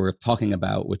might be worth talking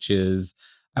about, which is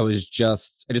I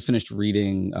just finished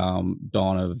reading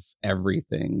Dawn of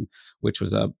Everything, which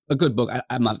was a good book.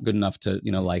 I'm not good enough to,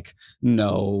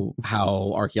 know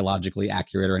how archaeologically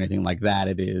accurate or anything like that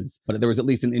it is. But there was at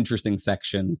least an interesting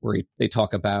section where they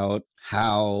talk about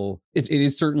how it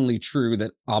is certainly true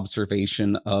that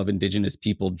observation of indigenous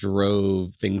people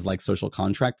drove things like social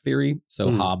contract theory.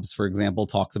 So Hobbes, for example,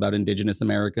 talks about indigenous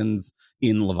Americans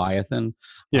in Leviathan.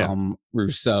 Yeah.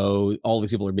 Rousseau, all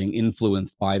these people are being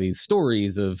influenced by these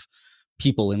stories of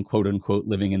people in quote unquote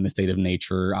living in the state of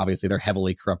nature. Obviously, they're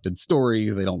heavily corrupted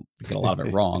stories. They don't get a lot of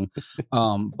it wrong.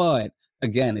 But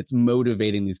again, it's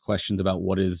motivating these questions about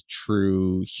what is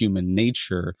true human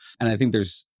nature. And I think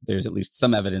there's at least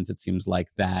some evidence, it seems like,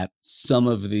 that some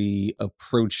of the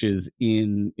approaches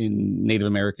in Native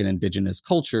American indigenous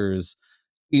cultures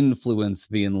influence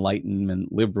the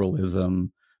Enlightenment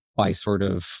liberalism by sort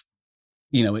of,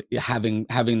 having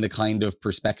the kind of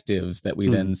perspectives that we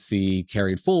then see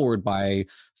carried forward by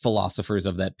philosophers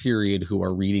of that period who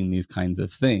are reading these kinds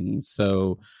of things.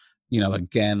 So,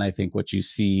 again, I think what you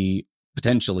see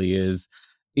potentially is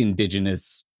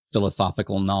indigenous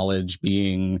philosophical knowledge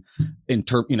being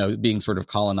being sort of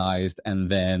colonized and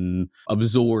then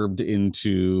absorbed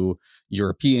into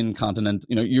European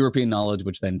European knowledge,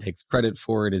 which then takes credit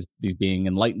for it as these being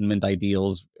Enlightenment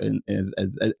ideals in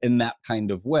that kind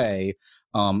of way.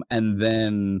 And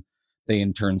then they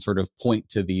in turn sort of point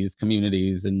to these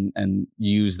communities and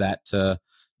use that to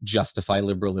justify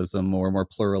liberalism or more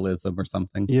pluralism or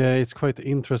something. Yeah, it's quite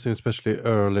interesting, especially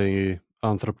early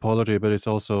anthropology, but it's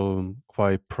also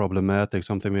quite problematic,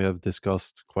 something we have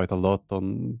discussed quite a lot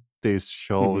on this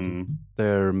show.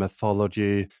 Their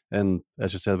methodology, and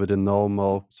as you said, with the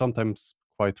Nomo, sometimes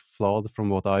quite flawed from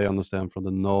what I understand from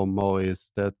the Nomo,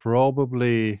 is that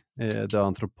probably the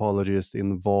anthropologists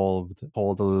involved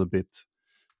hold a little bit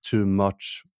too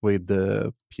much with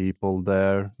the people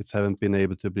there. It haven't been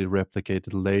able to be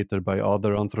replicated later by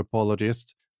other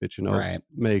anthropologists, which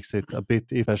makes it a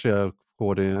bit, especially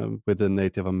according with the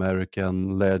Native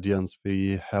American legends,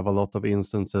 we have a lot of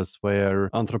instances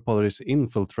where anthropologists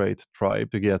infiltrate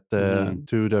tribe to get to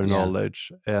their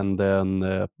knowledge and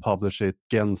then publish it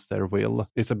against their will.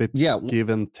 It's a bit give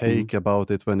and take about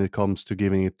it when it comes to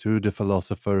giving it to the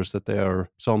philosophers, that they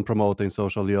are some promoting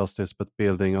social justice but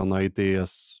building on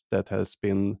ideas that has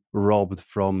been robbed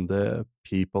from the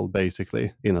people,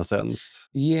 basically, in a sense.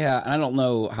 Yeah, and I don't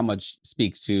know how much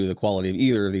speaks to the quality of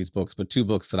either of these books, but two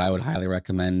books that I would highly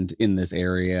recommend in this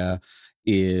area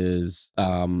is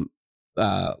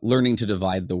Learning to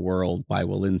Divide the World by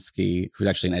Walensky, who's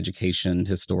actually an education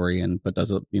historian, but does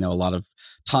a lot of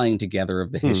tying together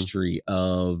of the history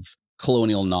of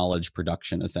colonial knowledge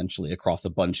production, essentially across a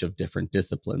bunch of different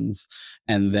disciplines.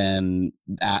 And then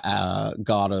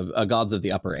Gods of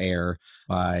the Upper Air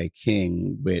by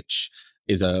King, which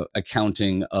is a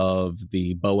accounting of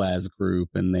the Boaz group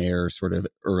and their sort of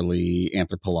early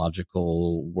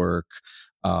anthropological work.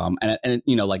 And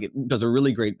it does a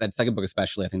really great, that second book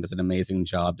especially, I think, does an amazing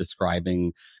job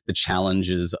describing the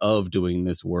challenges of doing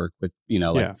this work with,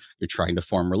 you're trying to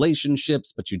form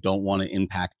relationships, but you don't want to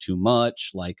impact too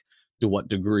much. Like, to what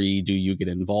degree do you get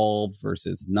involved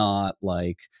versus not?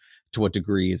 Like, to what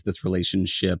degree is this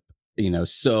relationship,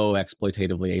 so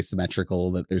exploitatively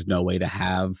asymmetrical that there's no way to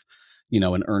have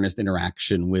an earnest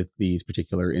interaction with these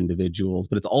particular individuals.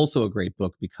 But it's also a great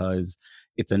book because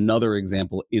it's another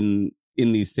example in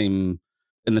the same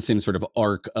sort of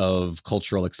arc of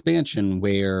cultural expansion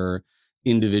where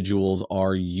individuals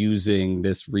are using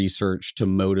this research to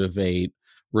motivate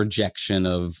rejection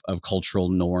of cultural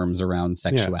norms around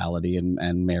sexuality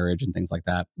and marriage and things like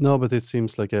that. No, but it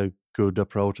seems like a good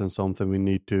approach and something we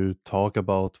need to talk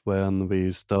about when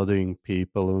we're studying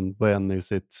people, and when is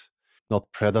it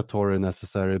not predatory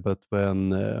necessary, but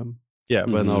when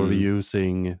when are we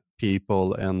using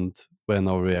people, and when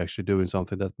are we actually doing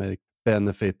something that may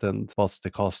benefit, and what's the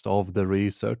cost of the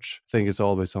research? I think it's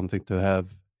always something to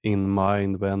have in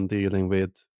mind when dealing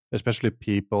with especially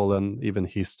people and even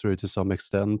history to some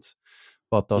extent.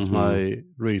 What does my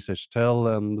research tell,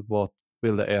 and what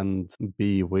will the end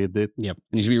be with it? Yep.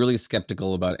 And you should be really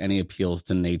skeptical about any appeals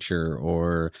to nature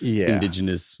or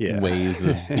indigenous ways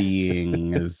of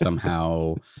being as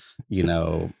somehow,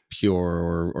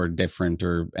 pure or different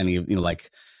or any of, like,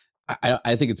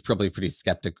 I think it's probably pretty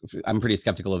skeptical. I'm pretty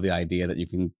skeptical of the idea that you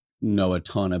can know a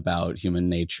ton about human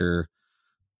nature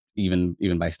even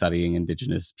by studying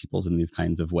indigenous peoples in these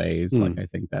kinds of ways. Like, I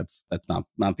think that's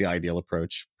not the ideal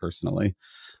approach personally.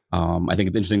 I think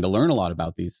it's interesting to learn a lot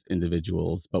about these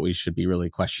individuals, but we should be really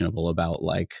questionable about,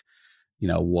 like,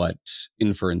 what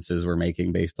inferences we're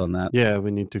making based on that. Yeah,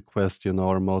 we need to question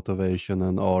our motivation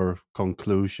and our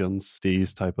conclusions,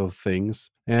 these type of things.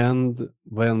 And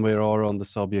when we are on the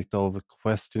subject of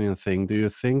questioning thing, do you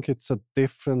think it's a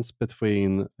difference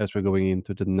between, as we're going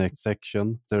into the next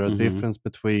section, there a difference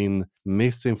between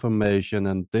misinformation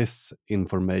and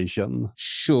disinformation?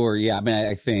 Sure. Yeah. I mean,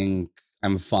 I think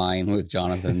I'm fine with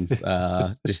Jonathan's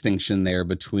distinction there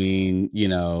between,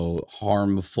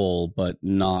 harmful but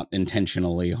not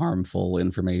intentionally harmful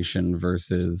information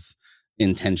versus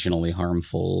intentionally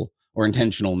harmful or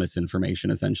intentional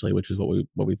misinformation, essentially, which is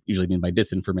what we usually mean by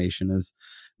disinformation, is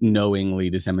knowingly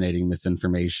disseminating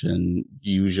misinformation,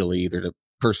 usually either to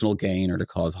personal gain or to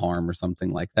cause harm or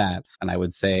something like that. And I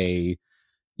would say,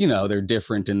 they're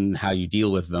different in how you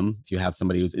deal with them. If you have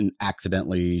somebody who's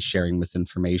accidentally sharing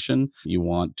misinformation, you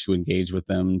want to engage with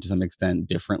them to some extent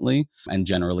differently. And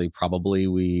generally, probably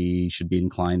we should be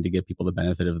inclined to give people the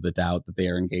benefit of the doubt that they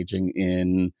are engaging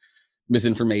in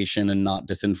misinformation and not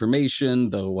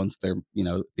disinformation, though once they're,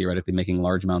 theoretically making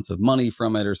large amounts of money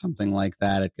from it or something like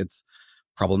that, it gets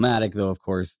problematic. Though, of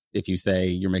course, if you say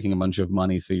you're making a bunch of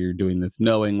money, so you're doing this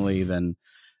knowingly, then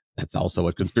that's also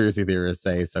what conspiracy theorists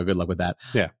say. So good luck with that.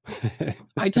 Yeah.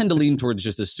 I tend to lean towards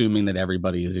just assuming that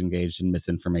everybody is engaged in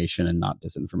misinformation and not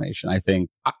disinformation. I think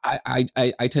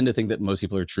I tend to think that most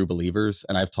people are true believers.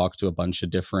 And I've talked to a bunch of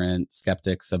different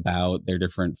skeptics about their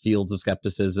different fields of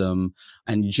skepticism.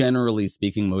 And generally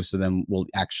speaking, most of them will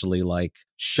actually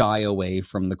shy away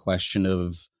from the question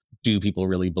of, do people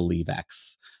really believe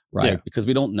X? Right. Yeah. Because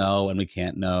we don't know and we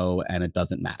can't know and it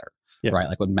doesn't matter. Yeah. Right.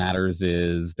 Like, what matters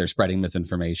is they're spreading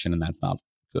misinformation and that's not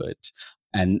good.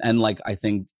 And I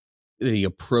think the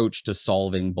approach to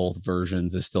solving both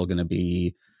versions is still going to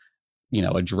be,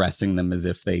 addressing them as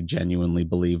if they genuinely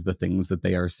believe the things that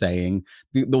they are saying.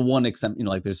 The one exception,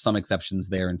 there's some exceptions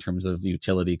there in terms of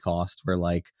utility cost where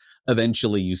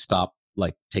eventually you stop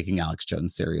taking Alex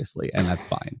Jones seriously, and that's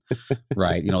fine.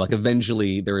 Right.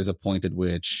 Eventually there is a point at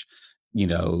which,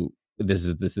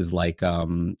 this is like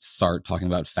Sartre talking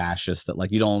about fascists, that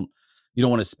you don't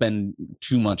want to spend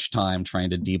too much time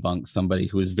trying to debunk somebody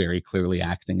who is very clearly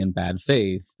acting in bad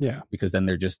faith. Yeah. Because then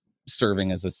they're just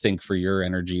serving as a sink for your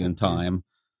energy and time.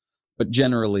 But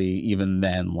generally, even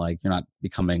then, you're not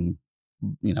becoming,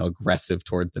 aggressive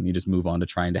towards them. You just move on to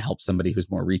trying to help somebody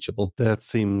who's more reachable. That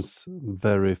seems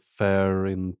very fair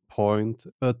in point.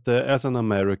 But as an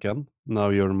American, now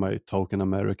you're my token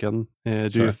American, do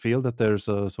you feel that there's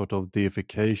a sort of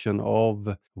deification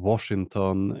of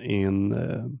Washington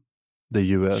in the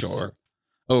US? Sure.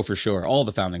 Oh, for sure. All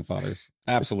the founding fathers.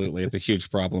 Absolutely. It's a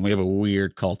huge problem. We have a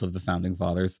weird cult of the founding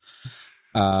fathers.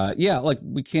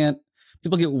 We can't,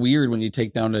 people get weird when you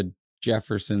take down a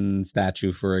Jefferson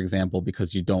statue, for example,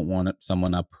 because you don't want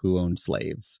someone up who owned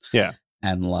slaves. Yeah.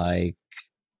 And I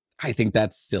think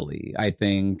that's silly. I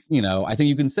think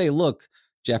you can say, look,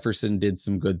 Jefferson did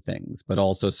some good things, but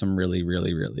also some really,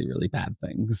 really, really, really bad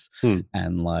things.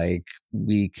 And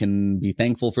we can be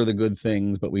thankful for the good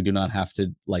things, but we do not have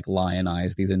to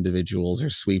lionize these individuals or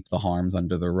sweep the harms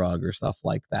under the rug or stuff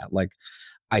like that.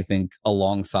 I think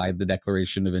alongside the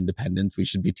Declaration of Independence, we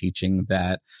should be teaching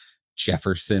that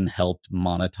Jefferson helped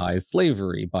monetize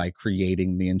slavery by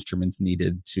creating the instruments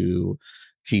needed to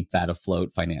keep that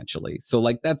afloat financially. So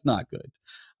that's not good.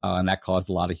 And that caused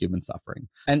a lot of human suffering.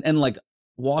 And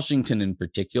Washington in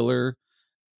particular,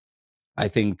 I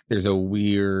think there's a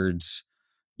weird,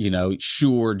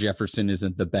 sure, Jefferson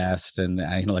isn't the best and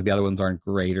the other ones aren't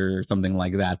great or something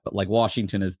like that. But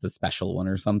Washington is the special one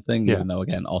or something, even though,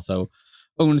 again, also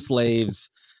owned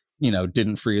slaves,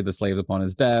 didn't free the slaves upon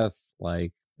his death.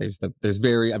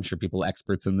 I'm sure people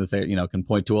experts in this area, can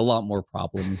point to a lot more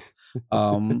problems.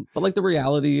 But the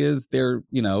reality is they're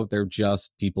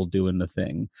just people doing the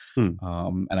thing.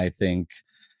 And I think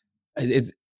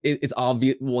it's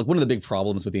obvious. One of the big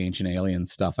problems with the Ancient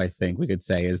Aliens stuff, I think we could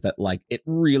say, is that it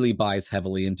really buys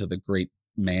heavily into the great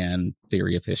man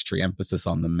theory of history, emphasis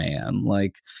on the man.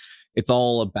 It's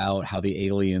all about how the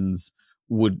aliens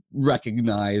would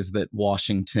recognize that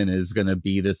Washington is going to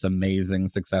be this amazing,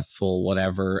 successful,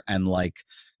 whatever, and like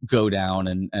go down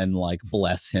and like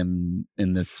bless him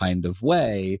in this kind of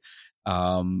way.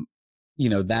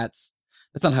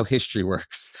 That's not how history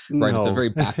works, right? No. It's a very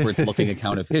backwards looking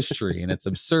account of history, and it's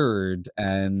absurd.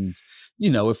 And,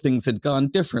 if things had gone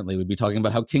differently, we'd be talking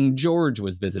about how King George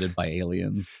was visited by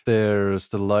aliens. There's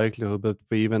the likelihood that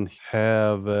we even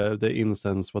have the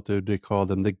instance, what do they call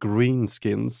them? The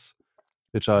greenskins,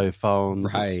 which I found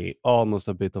almost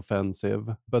a bit offensive.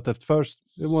 But at first,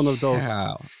 one of those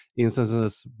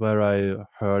instances where I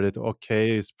heard it,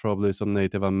 it's probably some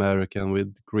Native American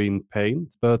with green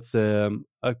paint. But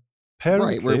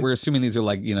apparently, we're assuming these are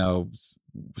like,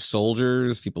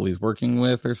 soldiers, people he's working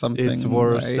with or something. It's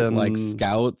worse than like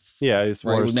scouts. Yeah, it's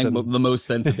worse. It would make the most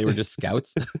sense if they were just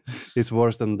scouts. It's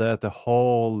worse than that. The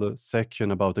whole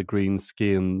section about the green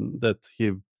skin that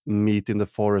he meet in the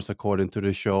forest, according to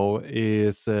the show,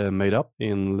 is made up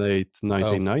in late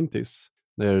 1990s.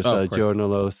 There's a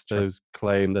journalist who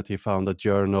claimed that he found a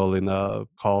journal in a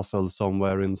castle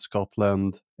somewhere in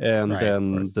Scotland, and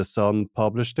then the Sun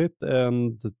published it,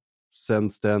 and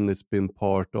since then it's been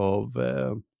part of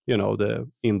the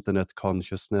internet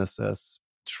consciousness as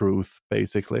truth,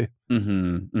 basically.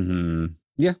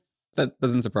 Yeah, that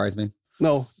doesn't surprise me.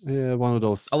 No, one of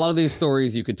those. A lot of these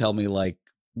stories you could tell me like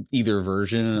either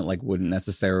version, and it like wouldn't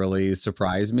necessarily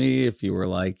surprise me if you were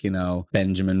like,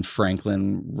 Benjamin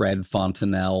Franklin read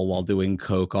Fontenelle while doing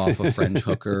coke off a French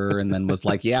hooker and then was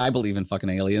like, yeah, I believe in fucking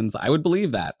aliens. I would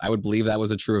believe that. I would believe that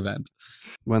was a true event.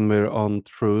 When we're on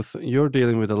truth, you're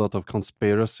dealing with a lot of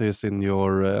conspiracies in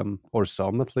your, or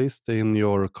some at least, in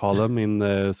your column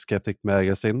in Skeptic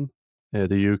Magazine.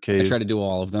 The UK. I try to do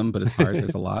all of them, but it's hard.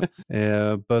 There's a lot.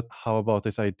 But how about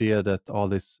this idea that all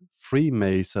these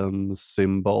Freemason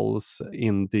symbols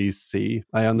in DC?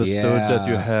 I understood that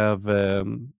you have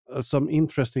some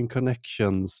interesting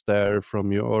connections there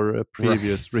from your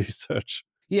previous research.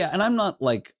 Yeah, and I'm not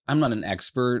an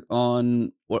expert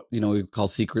on what we call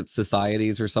secret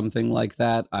societies or something like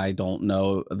that. I don't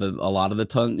know a lot of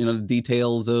the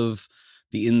details of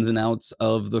the ins and outs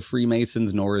of the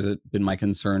Freemasons, nor has it been my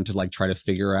concern to like try to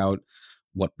figure out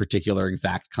what particular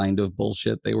exact kind of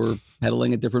bullshit they were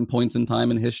peddling at different points in time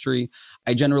in history.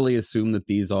 I generally assume that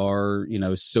these are,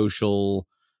 social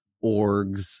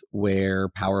orgs where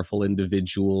powerful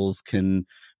individuals can,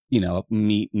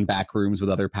 meet in back rooms with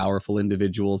other powerful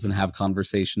individuals and have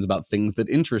conversations about things that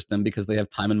interest them because they have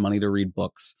time and money to read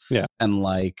books. Yeah. And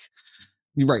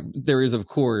right. There is, of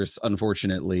course,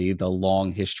 unfortunately, the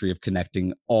long history of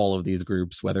connecting all of these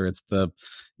groups, whether it's the,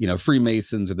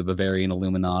 Freemasons or the Bavarian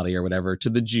Illuminati or whatever, to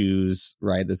the Jews,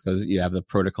 right? You have the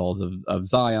protocols of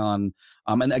Zion.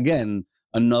 And again,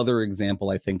 another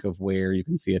example, I think, of where you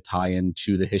can see a tie-in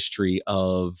to the history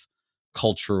of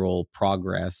cultural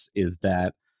progress is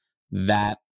that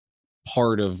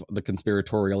part of the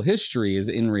conspiratorial history is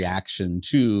in reaction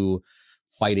to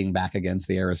fighting back against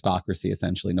the aristocracy.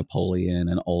 Essentially, Napoleon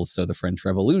and also the French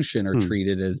Revolution are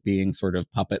treated as being sort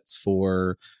of puppets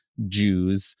for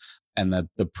Jews, and that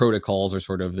the protocols are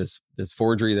sort of this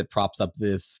forgery that props up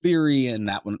this theory, and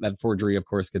that forgery, of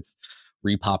course, gets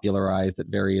repopularized at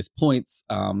various points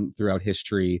throughout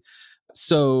history.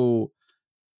 So,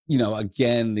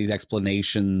 again, these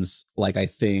explanations, I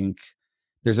think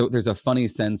there's a funny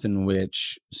sense in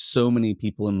which so many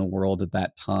people in the world at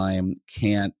that time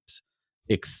can't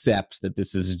accept that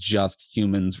this is just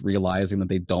humans realizing that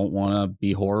they don't want to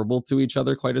be horrible to each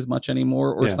other quite as much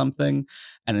anymore or something.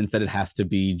 And instead it has to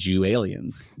be Jew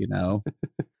aliens,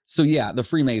 So yeah, the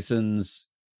Freemasons,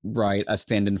 right, a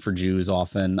stand-in for Jews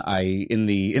often. In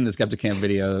the Skeptic Camp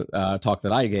video talk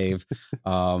that I gave,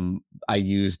 I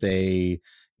used a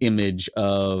image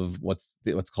of what's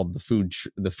called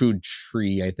the food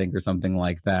tree, I think, or something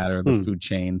like that, or the food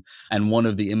chain. And one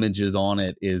of the images on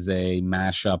it is a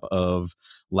mashup of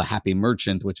La Happy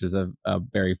Merchant, which is a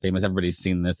very famous, everybody's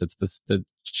seen this. It's the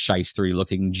shystery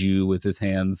looking Jew with his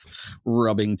hands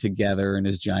rubbing together and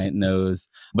his giant nose.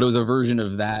 But it was a version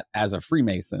of that as a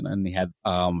Freemason. And he had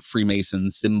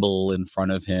Freemason symbol in front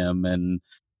of him. And,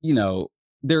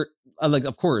 there,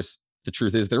 of course, the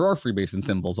truth is there are Freemason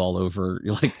symbols all over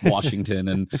Washington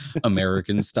and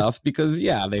American stuff because,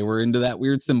 they were into that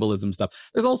weird symbolism stuff.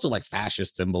 There's also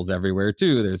fascist symbols everywhere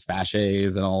too. There's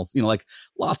fasces and all,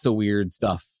 lots of weird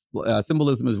stuff.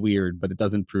 Symbolism is weird, but it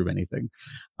doesn't prove anything.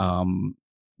 And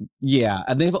they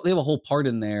have a whole part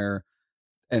in there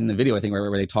in the video, I think,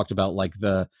 where they talked about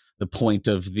the point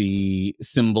of the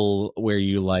symbol where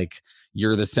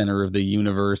you're the center of the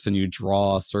universe and you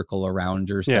draw a circle around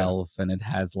yourself and it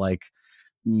has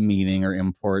meaning or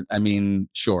import. I mean,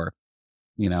 sure,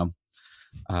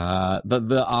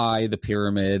 The eye, the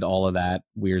pyramid, all of that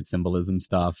weird symbolism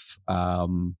stuff.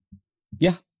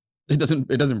 Yeah, it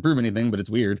doesn't prove anything, but it's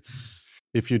weird.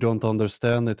 If you don't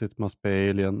understand it, it must be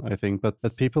alien, I think. But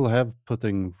people have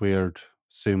putting weird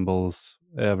symbols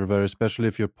everywhere, especially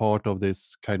if you're part of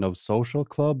this kind of social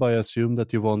club. I assume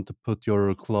that you want to put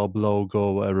your club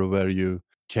logo everywhere you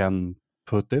can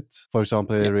put it. For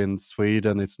example, here in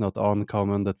Sweden, it's not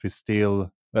uncommon that we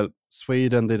still, well,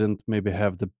 Sweden didn't maybe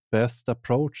have the best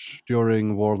approach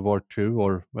during World War II,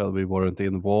 or, well, we weren't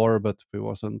in war, but we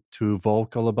wasn't too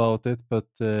vocal about it. But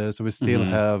so we still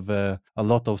have a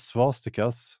lot of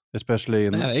swastikas, especially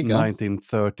in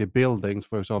 1930 buildings.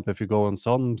 For example, if you go on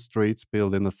some streets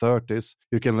built in the 30s,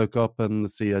 you can look up and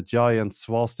see a giant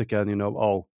swastika and you know,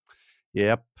 oh,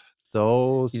 yep,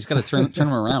 those. You just got to turn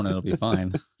them around and it'll be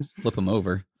fine. Just flip them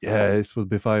over. Yeah, it will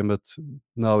be fine, but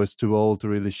now it's too old to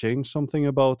really change something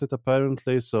about it,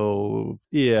 apparently. So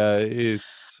yeah,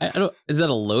 it's. Is that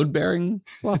a load-bearing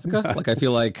swastika? Like I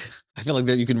feel like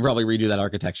that you can probably redo that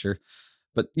architecture,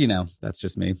 but you know that's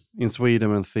just me. In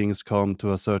Sweden, when things come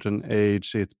to a certain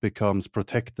age, it becomes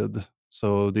protected.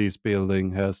 So this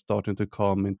building has started to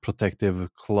come in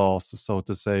protective class, so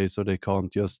to say, so they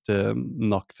can't just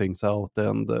knock things out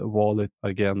and wall it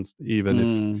against,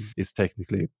 even if it's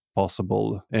technically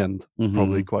possible and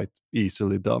probably quite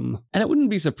easily done. And it wouldn't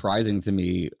be surprising to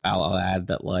me, I'll add,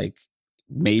 that like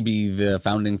maybe the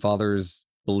founding fathers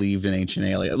believed in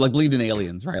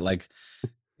aliens, right? Like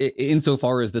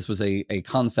insofar as this was a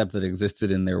concept that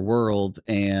existed in their world,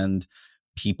 and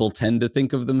people tend to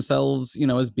think of themselves, you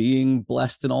know, as being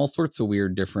blessed in all sorts of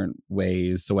weird different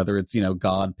ways. So whether it's, you know,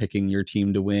 God picking your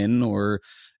team to win or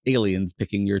aliens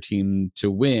picking your team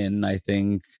to win, I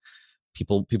think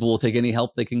people will take any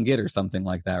help they can get or something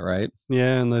like that, right?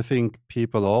 Yeah, and I think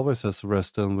people always has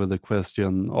wrestled with the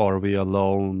question, are we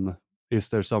alone? Is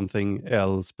there something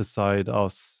else beside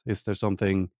us? Is there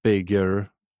something bigger?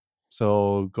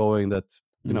 So going that,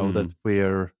 you know, that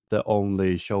we're the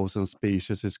only chosen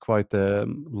species is quite a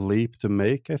leap to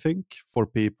make, I think, for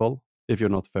people, if you're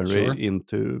not very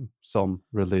into some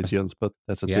religions, but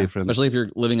that's a different... Especially if you're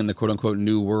living in the quote-unquote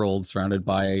new world surrounded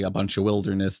by a bunch of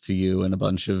wilderness to you and a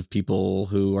bunch of people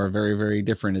who are very, very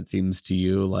different, it seems to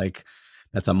you. Like,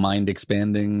 that's a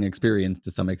mind-expanding experience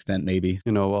to some extent, maybe.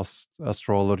 You know,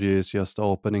 astrology is just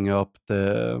opening up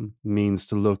the means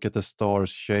to look at the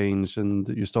stars change, and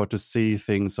you start to see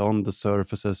things on the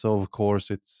surfaces. So, of course,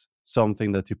 it's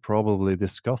something that you probably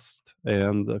discussed,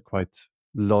 and a quite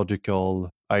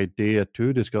logical idea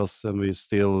to discuss, and we're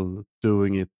still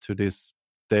doing it to this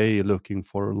day, looking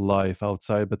for life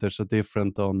outside. But there's a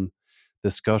difference on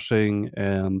discussing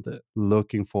and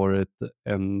looking for it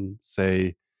and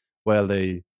say, well,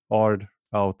 they are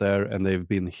out there and they've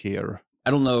been here.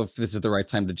 I don't know if this is the right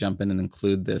time to jump in and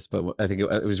include this, but I think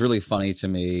it was really funny to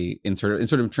me in sort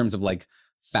of in terms of like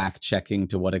fact checking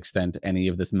to what extent any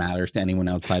of this matters to anyone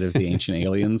outside of the Ancient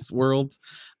Aliens world.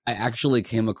 I actually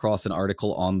came across an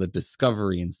article on the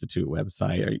Discovery Institute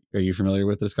website. Are you familiar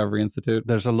with Discovery Institute?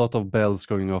 There's a lot of bells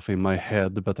going off in my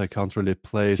head, but I can't really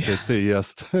place it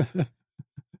just...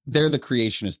 They're the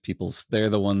creationist peoples. They're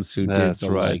the ones who did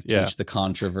teach the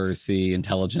controversy,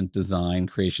 intelligent design,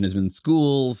 creationism in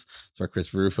schools. That's where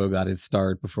Chris Rufo got his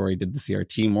start before he did the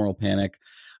CRT Moral Panic.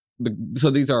 So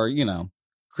these are, you know,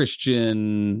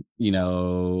 Christian, you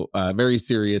know, very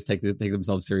serious, take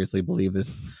themselves seriously, believe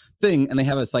this thing. And they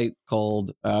have a site called,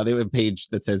 they have a page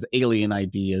that says Alien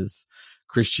Ideas,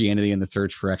 Christianity and the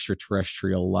Search for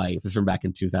Extraterrestrial Life. This is from back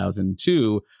in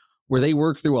 2002. Where they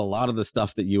work through a lot of the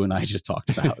stuff that you and I just talked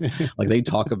about. Like they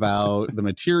talk about the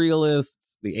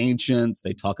materialists, the ancients,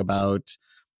 they talk about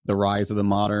the rise of the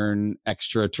modern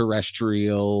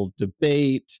extraterrestrial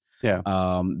debate.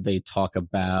 Yeah. They talk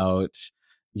about,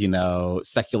 you know,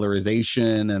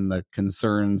 secularization and the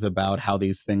concerns about how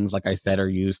these things, like I said, are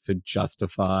used to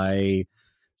justify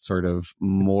sort of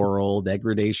moral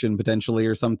degradation potentially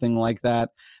or something like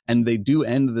that. And they do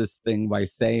end this thing by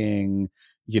saying,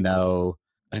 you know,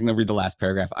 I'm going to read the last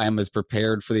paragraph. I am as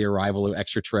prepared for the arrival of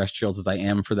extraterrestrials as I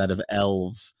am for that of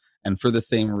elves. And for the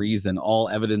same reason, all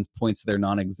evidence points to their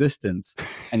non-existence.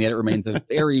 And yet it remains a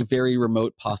very, very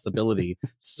remote possibility.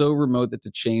 So remote that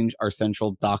to change our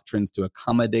central doctrines to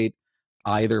accommodate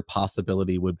either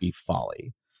possibility would be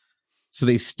folly. So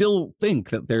they still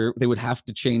think that they would have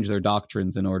to change their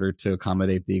doctrines in order to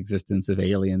accommodate the existence of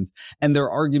aliens. And their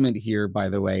argument here, by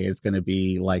the way, is going to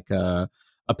be like a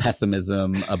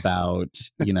pessimism about,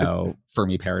 you know,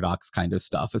 Fermi paradox kind of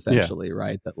stuff, essentially,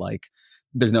 right? That like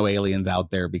there's no aliens out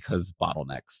there because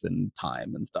bottlenecks and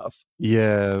time and stuff.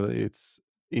 Yeah, it's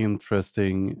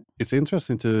interesting. It's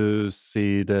interesting to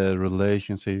see the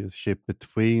relationship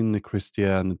between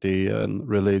Christianity and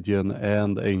religion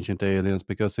and ancient aliens,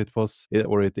 because it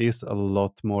is a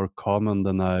lot more common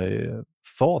than I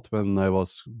thought when I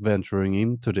was venturing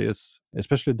into this.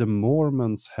 Especially the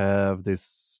Mormons have this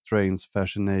strange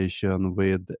fascination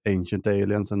with ancient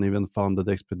aliens and even founded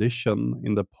expedition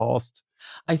in the past.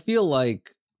 I feel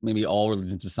like maybe all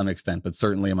religion to some extent, but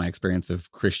certainly in my experience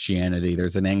of Christianity,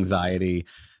 there's an anxiety,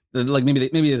 like maybe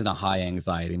it isn't a high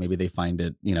anxiety. Maybe they find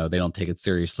it, they don't take it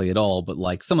seriously at all, but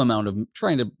like some amount of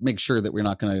trying to make sure that we're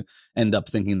not going to end up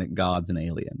thinking that God's an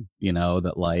alien,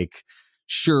 that like,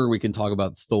 sure, we can talk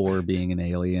about Thor being an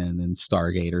alien and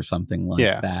Stargate or something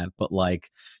like that, but like,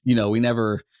 we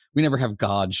never have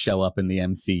God show up in the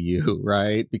MCU,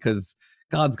 right? Because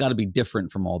God's got to be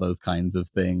different from all those kinds of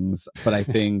things. But I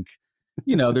think,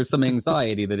 there's some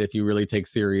anxiety that if you really take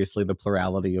seriously the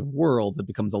plurality of worlds, it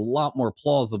becomes a lot more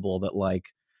plausible that like,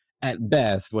 at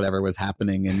best, whatever was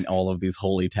happening in all of these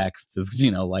holy texts is,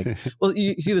 like, well,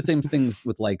 you see the same things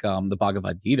with like the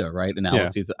Bhagavad Gita, right?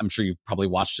 Analyses. Yeah. I'm sure you've probably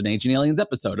watched an Ancient Aliens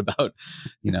episode about,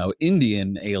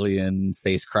 Indian alien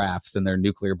spacecrafts and their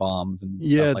nuclear bombs and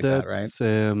stuff like that,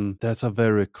 right? That's a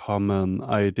very common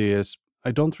idea.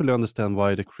 I don't really understand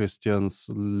why the Christians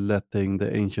letting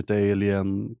the ancient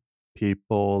alien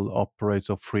people operate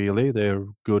so freely. They're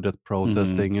good at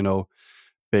protesting,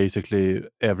 basically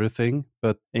everything.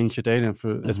 But ancient alien,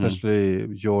 especially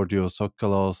Giorgio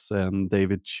Tsoukalos and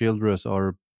David Childress,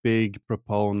 are big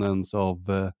proponents of,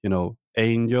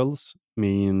 angels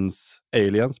means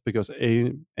aliens, because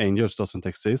angels doesn't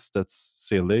exist. That's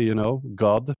silly,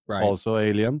 God, right. Also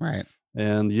alien. Right.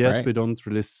 And yet we don't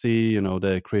really see,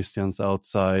 the Christians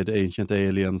outside ancient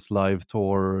aliens live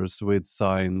tours with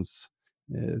signs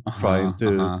trying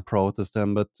to protest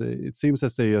them. But it seems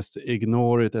as they just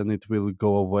ignore it and it will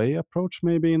go away approach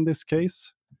maybe in this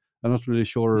case. I'm not really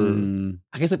sure.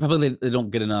 I guess they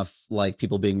don't get enough like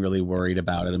people being really worried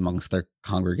about it amongst their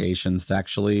congregations to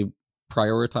actually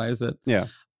prioritize it. Yeah.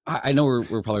 I know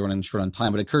we're probably running short on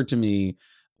time, but it occurred to me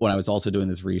when I was also doing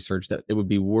this research that it would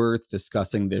be worth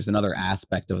discussing. There's another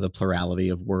aspect of the plurality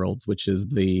of worlds, which is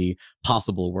the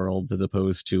possible worlds as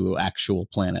opposed to actual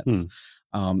planets.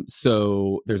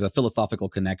 So there's a philosophical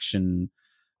connection,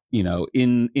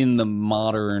 in the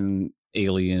modern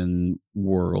alien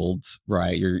world,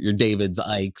 right? Your Davids,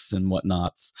 Ikes and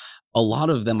whatnots. A lot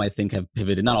of them, I think, have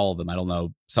pivoted, not all of them, I don't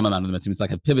know, some amount of them, it seems like,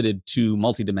 have pivoted to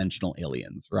multidimensional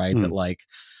aliens, right? That like,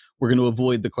 we're going to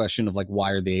avoid the question of like,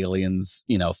 why are the aliens,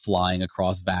 flying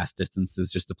across vast distances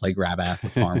just to play grab ass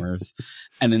with farmers?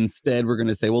 And instead we're going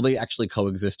to say, well, they actually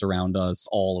coexist around us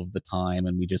all of the time.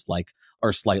 And we just like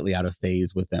are slightly out of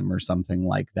phase with them or something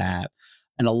like that.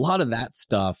 And a lot of that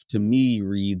stuff to me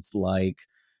reads like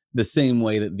the same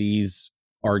way that these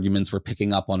arguments were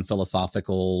picking up on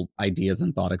philosophical ideas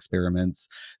and thought experiments.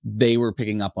 They were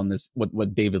picking up on this,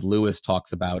 what David Lewis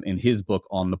talks about in his book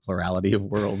On the Plurality of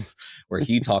Worlds, where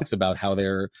he talks about how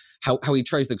he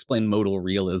tries to explain modal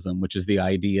realism, which is the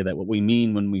idea that what we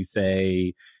mean when we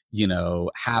say,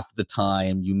 half the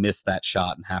time you miss that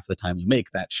shot and half the time you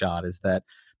make that shot is that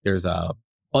there's a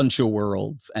bunch of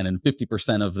worlds, and in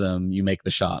 50% of them you make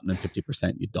the shot and in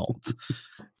 50% you don't.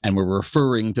 And we're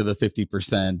referring to the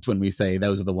 50% when we say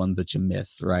those are the ones that you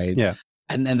miss, right? Yeah.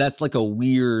 And that's like a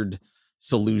weird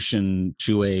solution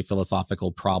to a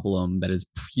philosophical problem that is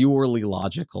purely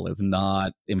logical, is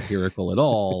not empirical at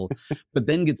all, but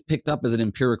then gets picked up as an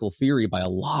empirical theory by a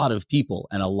lot of people.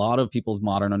 And a lot of people's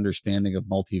modern understanding of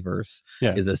multiverse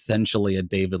is essentially a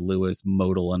David Lewis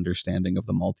modal understanding of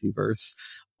the multiverse,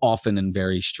 often in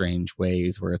very strange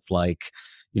ways, where it's like,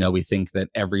 we think that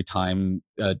every time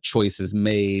a choice is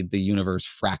made, the universe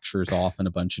fractures off in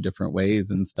a bunch of different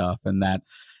ways and stuff. And that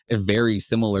is very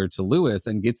similar to Lewis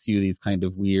and gets you these kind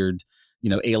of weird,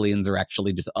 aliens are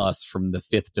actually just us from the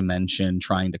fifth dimension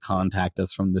trying to contact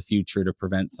us from the future to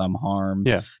prevent some harm.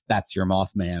 Yeah. That's your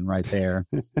Mothman right there.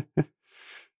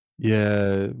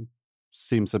 Yeah.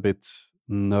 Seems a bit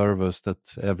nervous that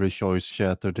every choice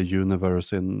shattered the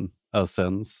universe in a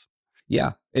sense.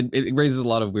 Yeah, it raises a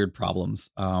lot of weird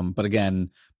problems. But again,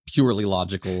 purely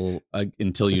logical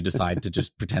until you decide to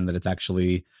just pretend that it's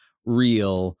actually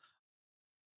real.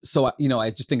 So,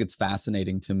 I just think it's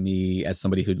fascinating to me as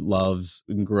somebody who loves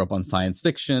and grew up on science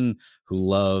fiction, who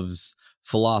loves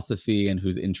philosophy and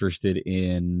who's interested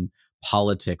in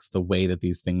politics, the way that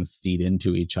these things feed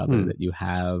into each other, that you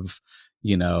have,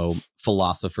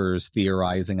 philosophers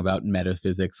theorizing about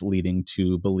metaphysics leading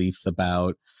to beliefs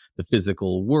about the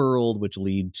physical world, which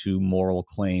lead to moral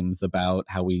claims about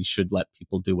how we should let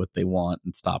people do what they want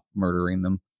and stop murdering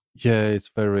them. Yeah,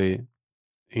 it's very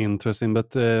Interesting,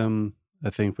 but I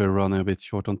think we're running a bit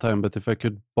short on time. But if I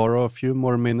could borrow a few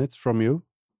more minutes from you.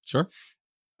 Sure.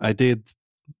 I did.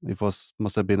 It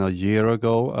must have been a year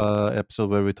ago, episode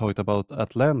where we talked about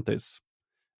Atlantis.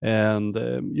 And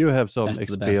you have some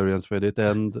experience with it.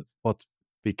 And what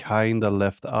we kind of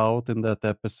left out in that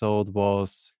episode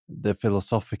was the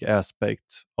philosophic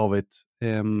aspect of it.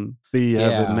 We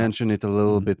have mentioned it a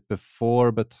little bit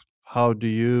before, but how do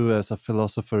you as a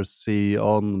philosopher see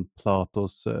on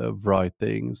Plato's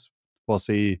writings? Was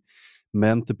he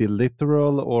meant to be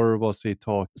literal, or was he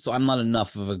talking? So I'm not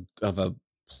enough of a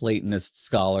Platonist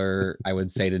scholar, I would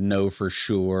say, to know for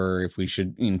sure if we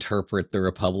should interpret the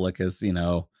Republic as,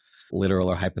 literal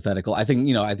or hypothetical. I think,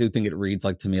 I do think it reads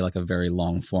to me like a very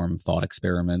long form thought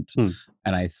experiment.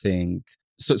 And I think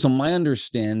so my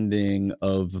understanding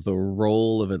of the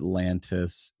role of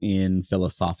Atlantis in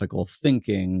philosophical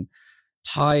thinking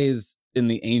ties in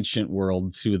the ancient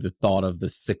world to the thought of the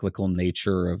cyclical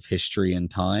nature of history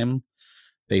and time.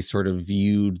 They sort of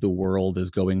viewed the world as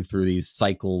going through these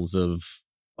cycles of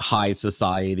high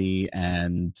society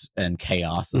and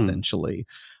chaos, essentially.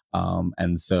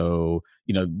 And so,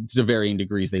 to varying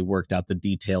degrees, they worked out the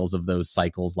details of those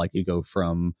cycles. Like you go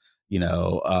from,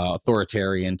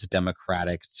 authoritarian to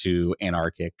democratic to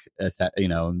anarchic,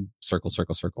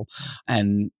 circle.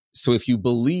 And so if you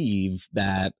believe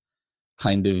that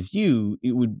kind of view,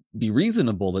 it would be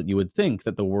reasonable that you would think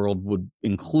that the world would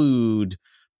include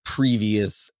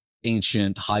previous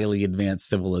ancient, highly advanced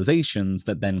civilizations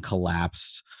that then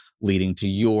collapsed, leading to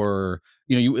your,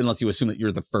 unless you assume that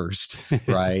you're the first,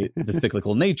 right? The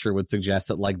cyclical nature would suggest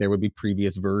that there would be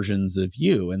previous versions of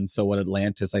you. And so what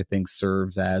Atlantis, I think,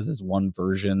 serves as is one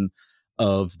version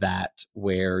of that,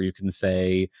 where you can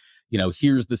say,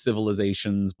 here's the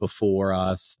civilizations before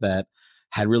us that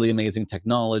had really amazing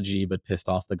technology, but pissed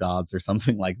off the gods or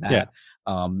something like that.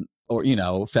 Yeah. Or,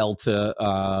 fell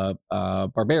to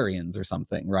barbarians or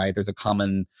something, right? There's a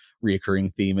common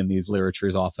reoccurring theme in these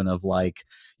literatures often of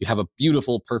you have a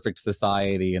beautiful, perfect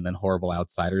society and then horrible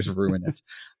outsiders ruin it.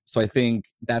 So I think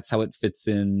that's how it fits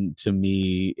in to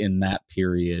me in that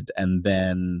period. And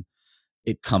then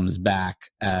it comes back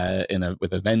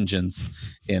with a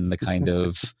vengeance in the kind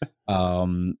of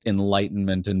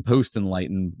Enlightenment and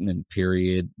post-Enlightenment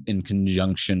period, in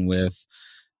conjunction with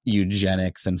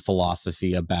eugenics and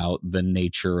philosophy about the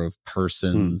nature of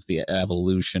persons, the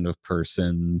evolution of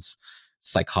persons,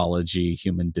 psychology,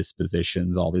 human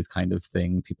dispositions, all these kind of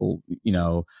things. People,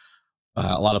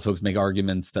 a lot of folks make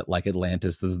arguments that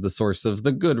Atlantis is the source of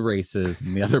the good races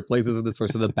and the other places are the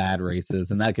source of the bad races.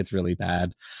 And that gets really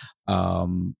bad.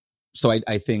 So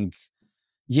I think,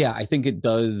 I think it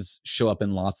does show up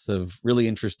in lots of really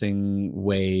interesting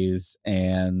ways.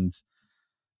 And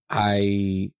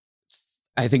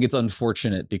I think it's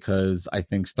unfortunate because I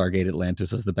think Stargate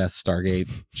Atlantis is the best Stargate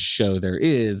show there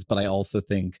is, but I also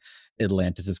think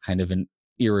Atlantis is kind of an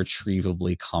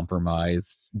irretrievably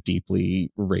compromised,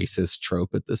 deeply racist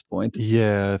trope at this point.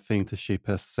 Yeah, I think the ship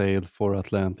has sailed for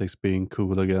Atlantis being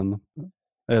cool again.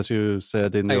 As you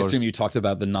said I assume you talked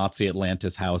about the Nazi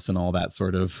Atlantis house and all that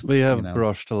sort of... We have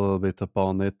brushed a little bit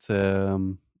upon it.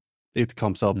 It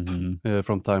comes up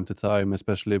from time to time,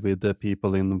 especially with the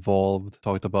people involved.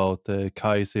 Talked about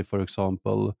Kaisi, for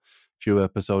example, a few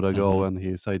episodes ago, and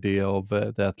his idea of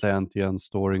the Atlanteans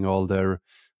storing all their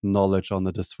knowledge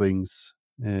under the Sphinx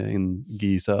in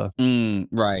Giza.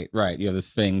 Right. You have the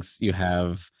Sphinx, you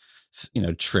have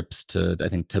trips to, I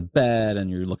think, Tibet,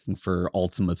 and you're looking for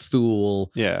Ultima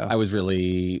Thule. Yeah. I was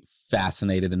really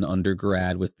fascinated in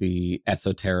undergrad with the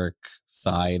esoteric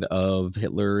side of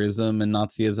Hitlerism and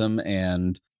Nazism,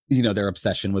 and their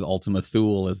obsession with Ultima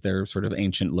Thule as their sort of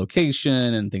ancient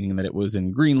location, and thinking that it was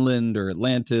in Greenland or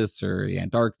Atlantis or the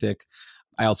Antarctic.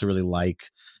 I also really like,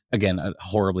 again, a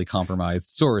horribly compromised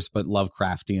source, but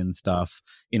Lovecraftian stuff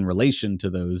in relation to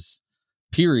those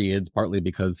periods, partly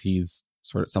because he's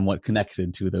sort of somewhat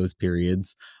connected to those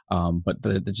periods. But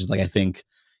just I think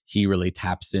he really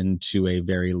taps into a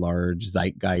very large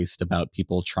zeitgeist about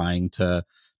people trying to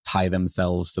tie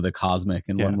themselves to the cosmic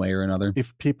in one way or another.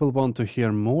 If people want to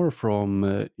hear more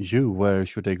from you, where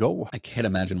should they go? I can't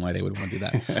imagine why they would want to do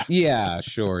that. Yeah,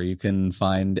 sure. You can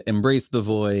find Embrace the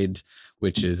Void,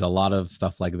 which is a lot of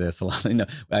stuff like this.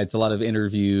 It's a lot of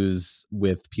interviews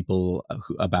with people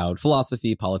about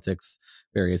philosophy, politics,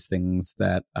 various things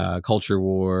that Culture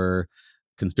War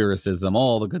conspiracism,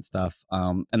 all the good stuff.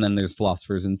 And then there's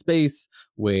Philosophers in Space,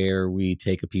 where we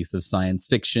take a piece of science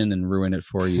fiction and ruin it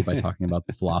for you by talking about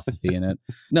the philosophy in it.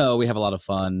 No, we have a lot of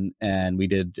fun. And we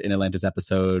did an Atlantis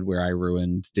episode where I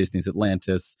ruined Disney's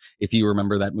Atlantis. If you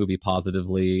remember that movie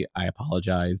positively, I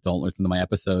apologize. Don't listen to my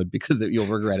episode because you'll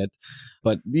regret it.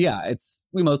 But yeah,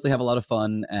 we mostly have a lot of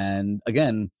fun. And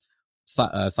again,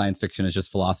 science fiction is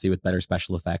just philosophy with better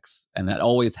special effects, and that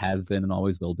always has been and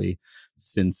always will be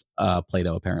since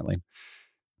Plato, apparently.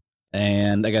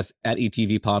 And I guess at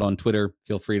ETVpod on Twitter,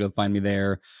 feel free to find me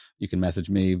there. You can message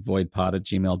me,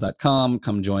 voidpod@gmail.com.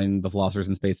 Come join the Philosophers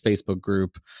in Space Facebook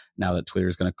group now that Twitter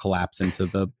is going to collapse into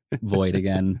the void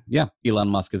again. Yeah, Elon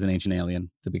Musk is an ancient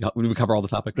alien. We cover all the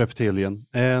topics. Reptilian.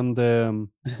 And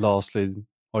lastly,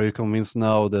 are you convinced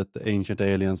now that the ancient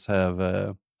aliens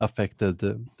have affected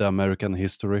the American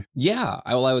history? Yeah,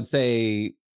 I would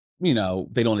say,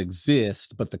 they don't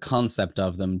exist, but the concept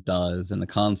of them does. And the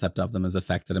concept of them has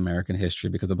affected American history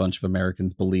because a bunch of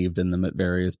Americans believed in them at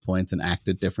various points and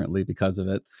acted differently because of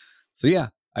it. So yeah,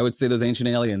 I would say there's ancient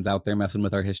aliens out there messing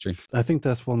with our history. I think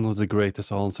that's one of the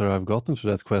greatest answers I've gotten to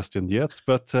that question yet,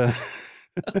 but...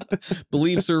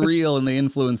 Beliefs are real and they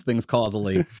influence things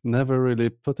causally. Never really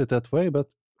put it that way, but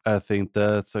I think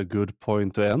that's a good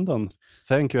point to end on.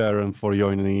 Thank you, Aaron, for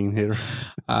joining in here.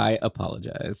 I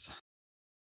apologize.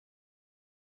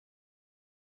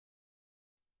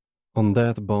 On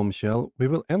that bombshell, we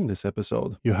will end this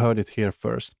episode. You heard it here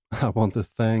first. I want to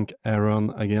thank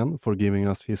Aaron again for giving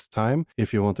us his time.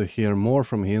 If you want to hear more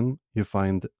from him, you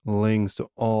find links to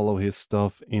all of his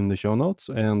stuff in the show notes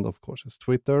and, of course, his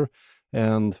Twitter.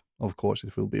 And, of course,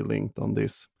 it will be linked on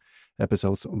this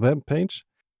episode's webpage.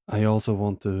 I also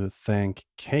want to thank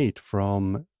Kate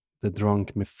from the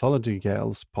Drunk Mythology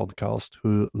Gals podcast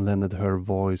who lended her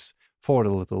voice for the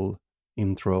little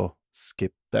intro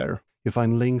skit there. You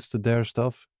find links to their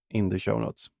stuff in the show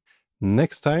notes.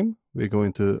 Next time, we're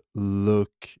going to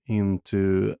look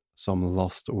into some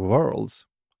lost worlds.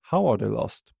 How are they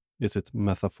lost? Is it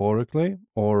metaphorically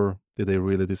or did they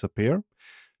really disappear?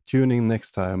 Tune in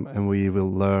next time and we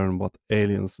will learn what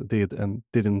aliens did and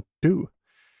didn't do.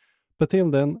 But till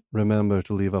then, remember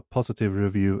to leave a positive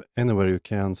review anywhere you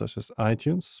can, such as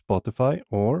iTunes, Spotify,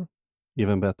 or,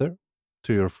 even better,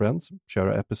 to your friends. Share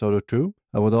an episode or two.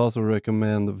 I would also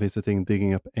recommend visiting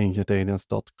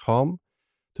diggingupancientaliens.com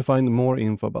to find more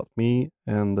info about me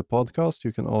and the podcast.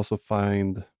 You can also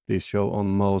find this show on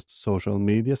most social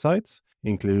media sites,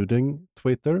 including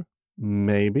Twitter,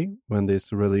 maybe when this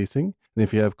is releasing. And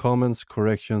if you have comments,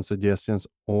 corrections, suggestions,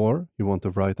 or you want to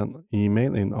write an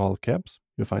email in all caps,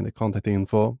 you find the contact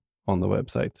info on the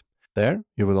website. There,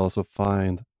 you will also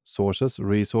find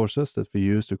resources that we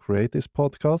use to create this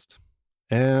podcast.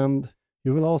 And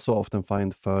you will also often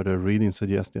find further reading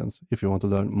suggestions if you want to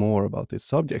learn more about these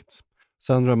subjects.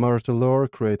 Sandra Murtelor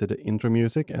created the intro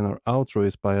music, and our outro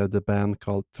is by the band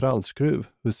called Trallskruv,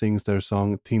 who sings their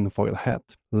song Tinfoil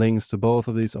Hat. Links to both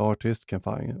of these artists can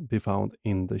be found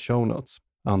in the show notes.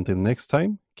 Until next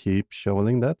time, keep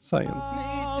showing that science.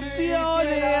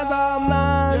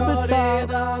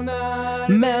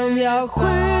 Men jag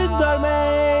skyddar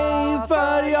mig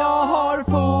för jag har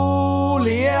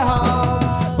foliehatt.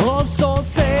 Och så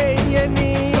säger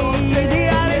ni det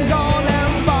är en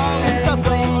galen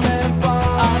fantasi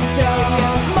att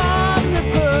aliens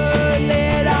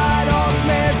manipulerar oss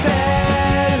med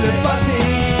telepati.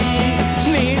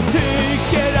 Ni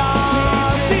tycker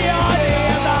att jag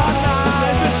redan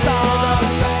är besatt,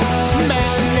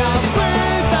 men jag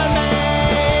skyddar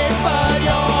mig för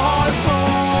jag har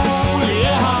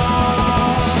foliehatt.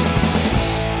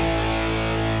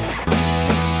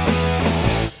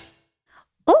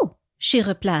 Oh, she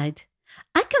replied,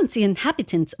 I count the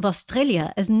inhabitants of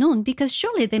Australia as known because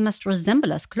surely they must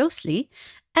resemble us closely,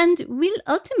 and we'll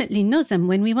ultimately know them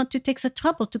when we want to take the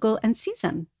trouble to go and see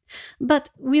them. But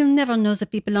we'll never know the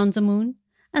people on the moon,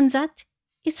 and that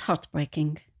is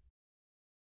heartbreaking.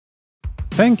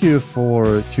 Thank you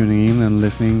for tuning in and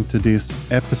listening to this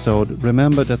episode.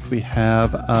 Remember that we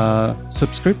have a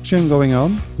subscription going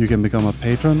on. You can become a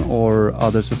patron or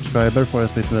other subscriber for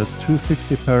as little as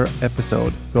 $2.50 per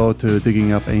episode. Go to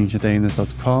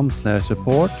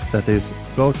diggingupancientaliens.com/support. That is,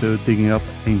 go to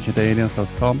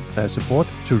diggingupancientaliens.com/support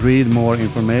to read more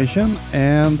information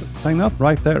and sign up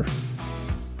right there.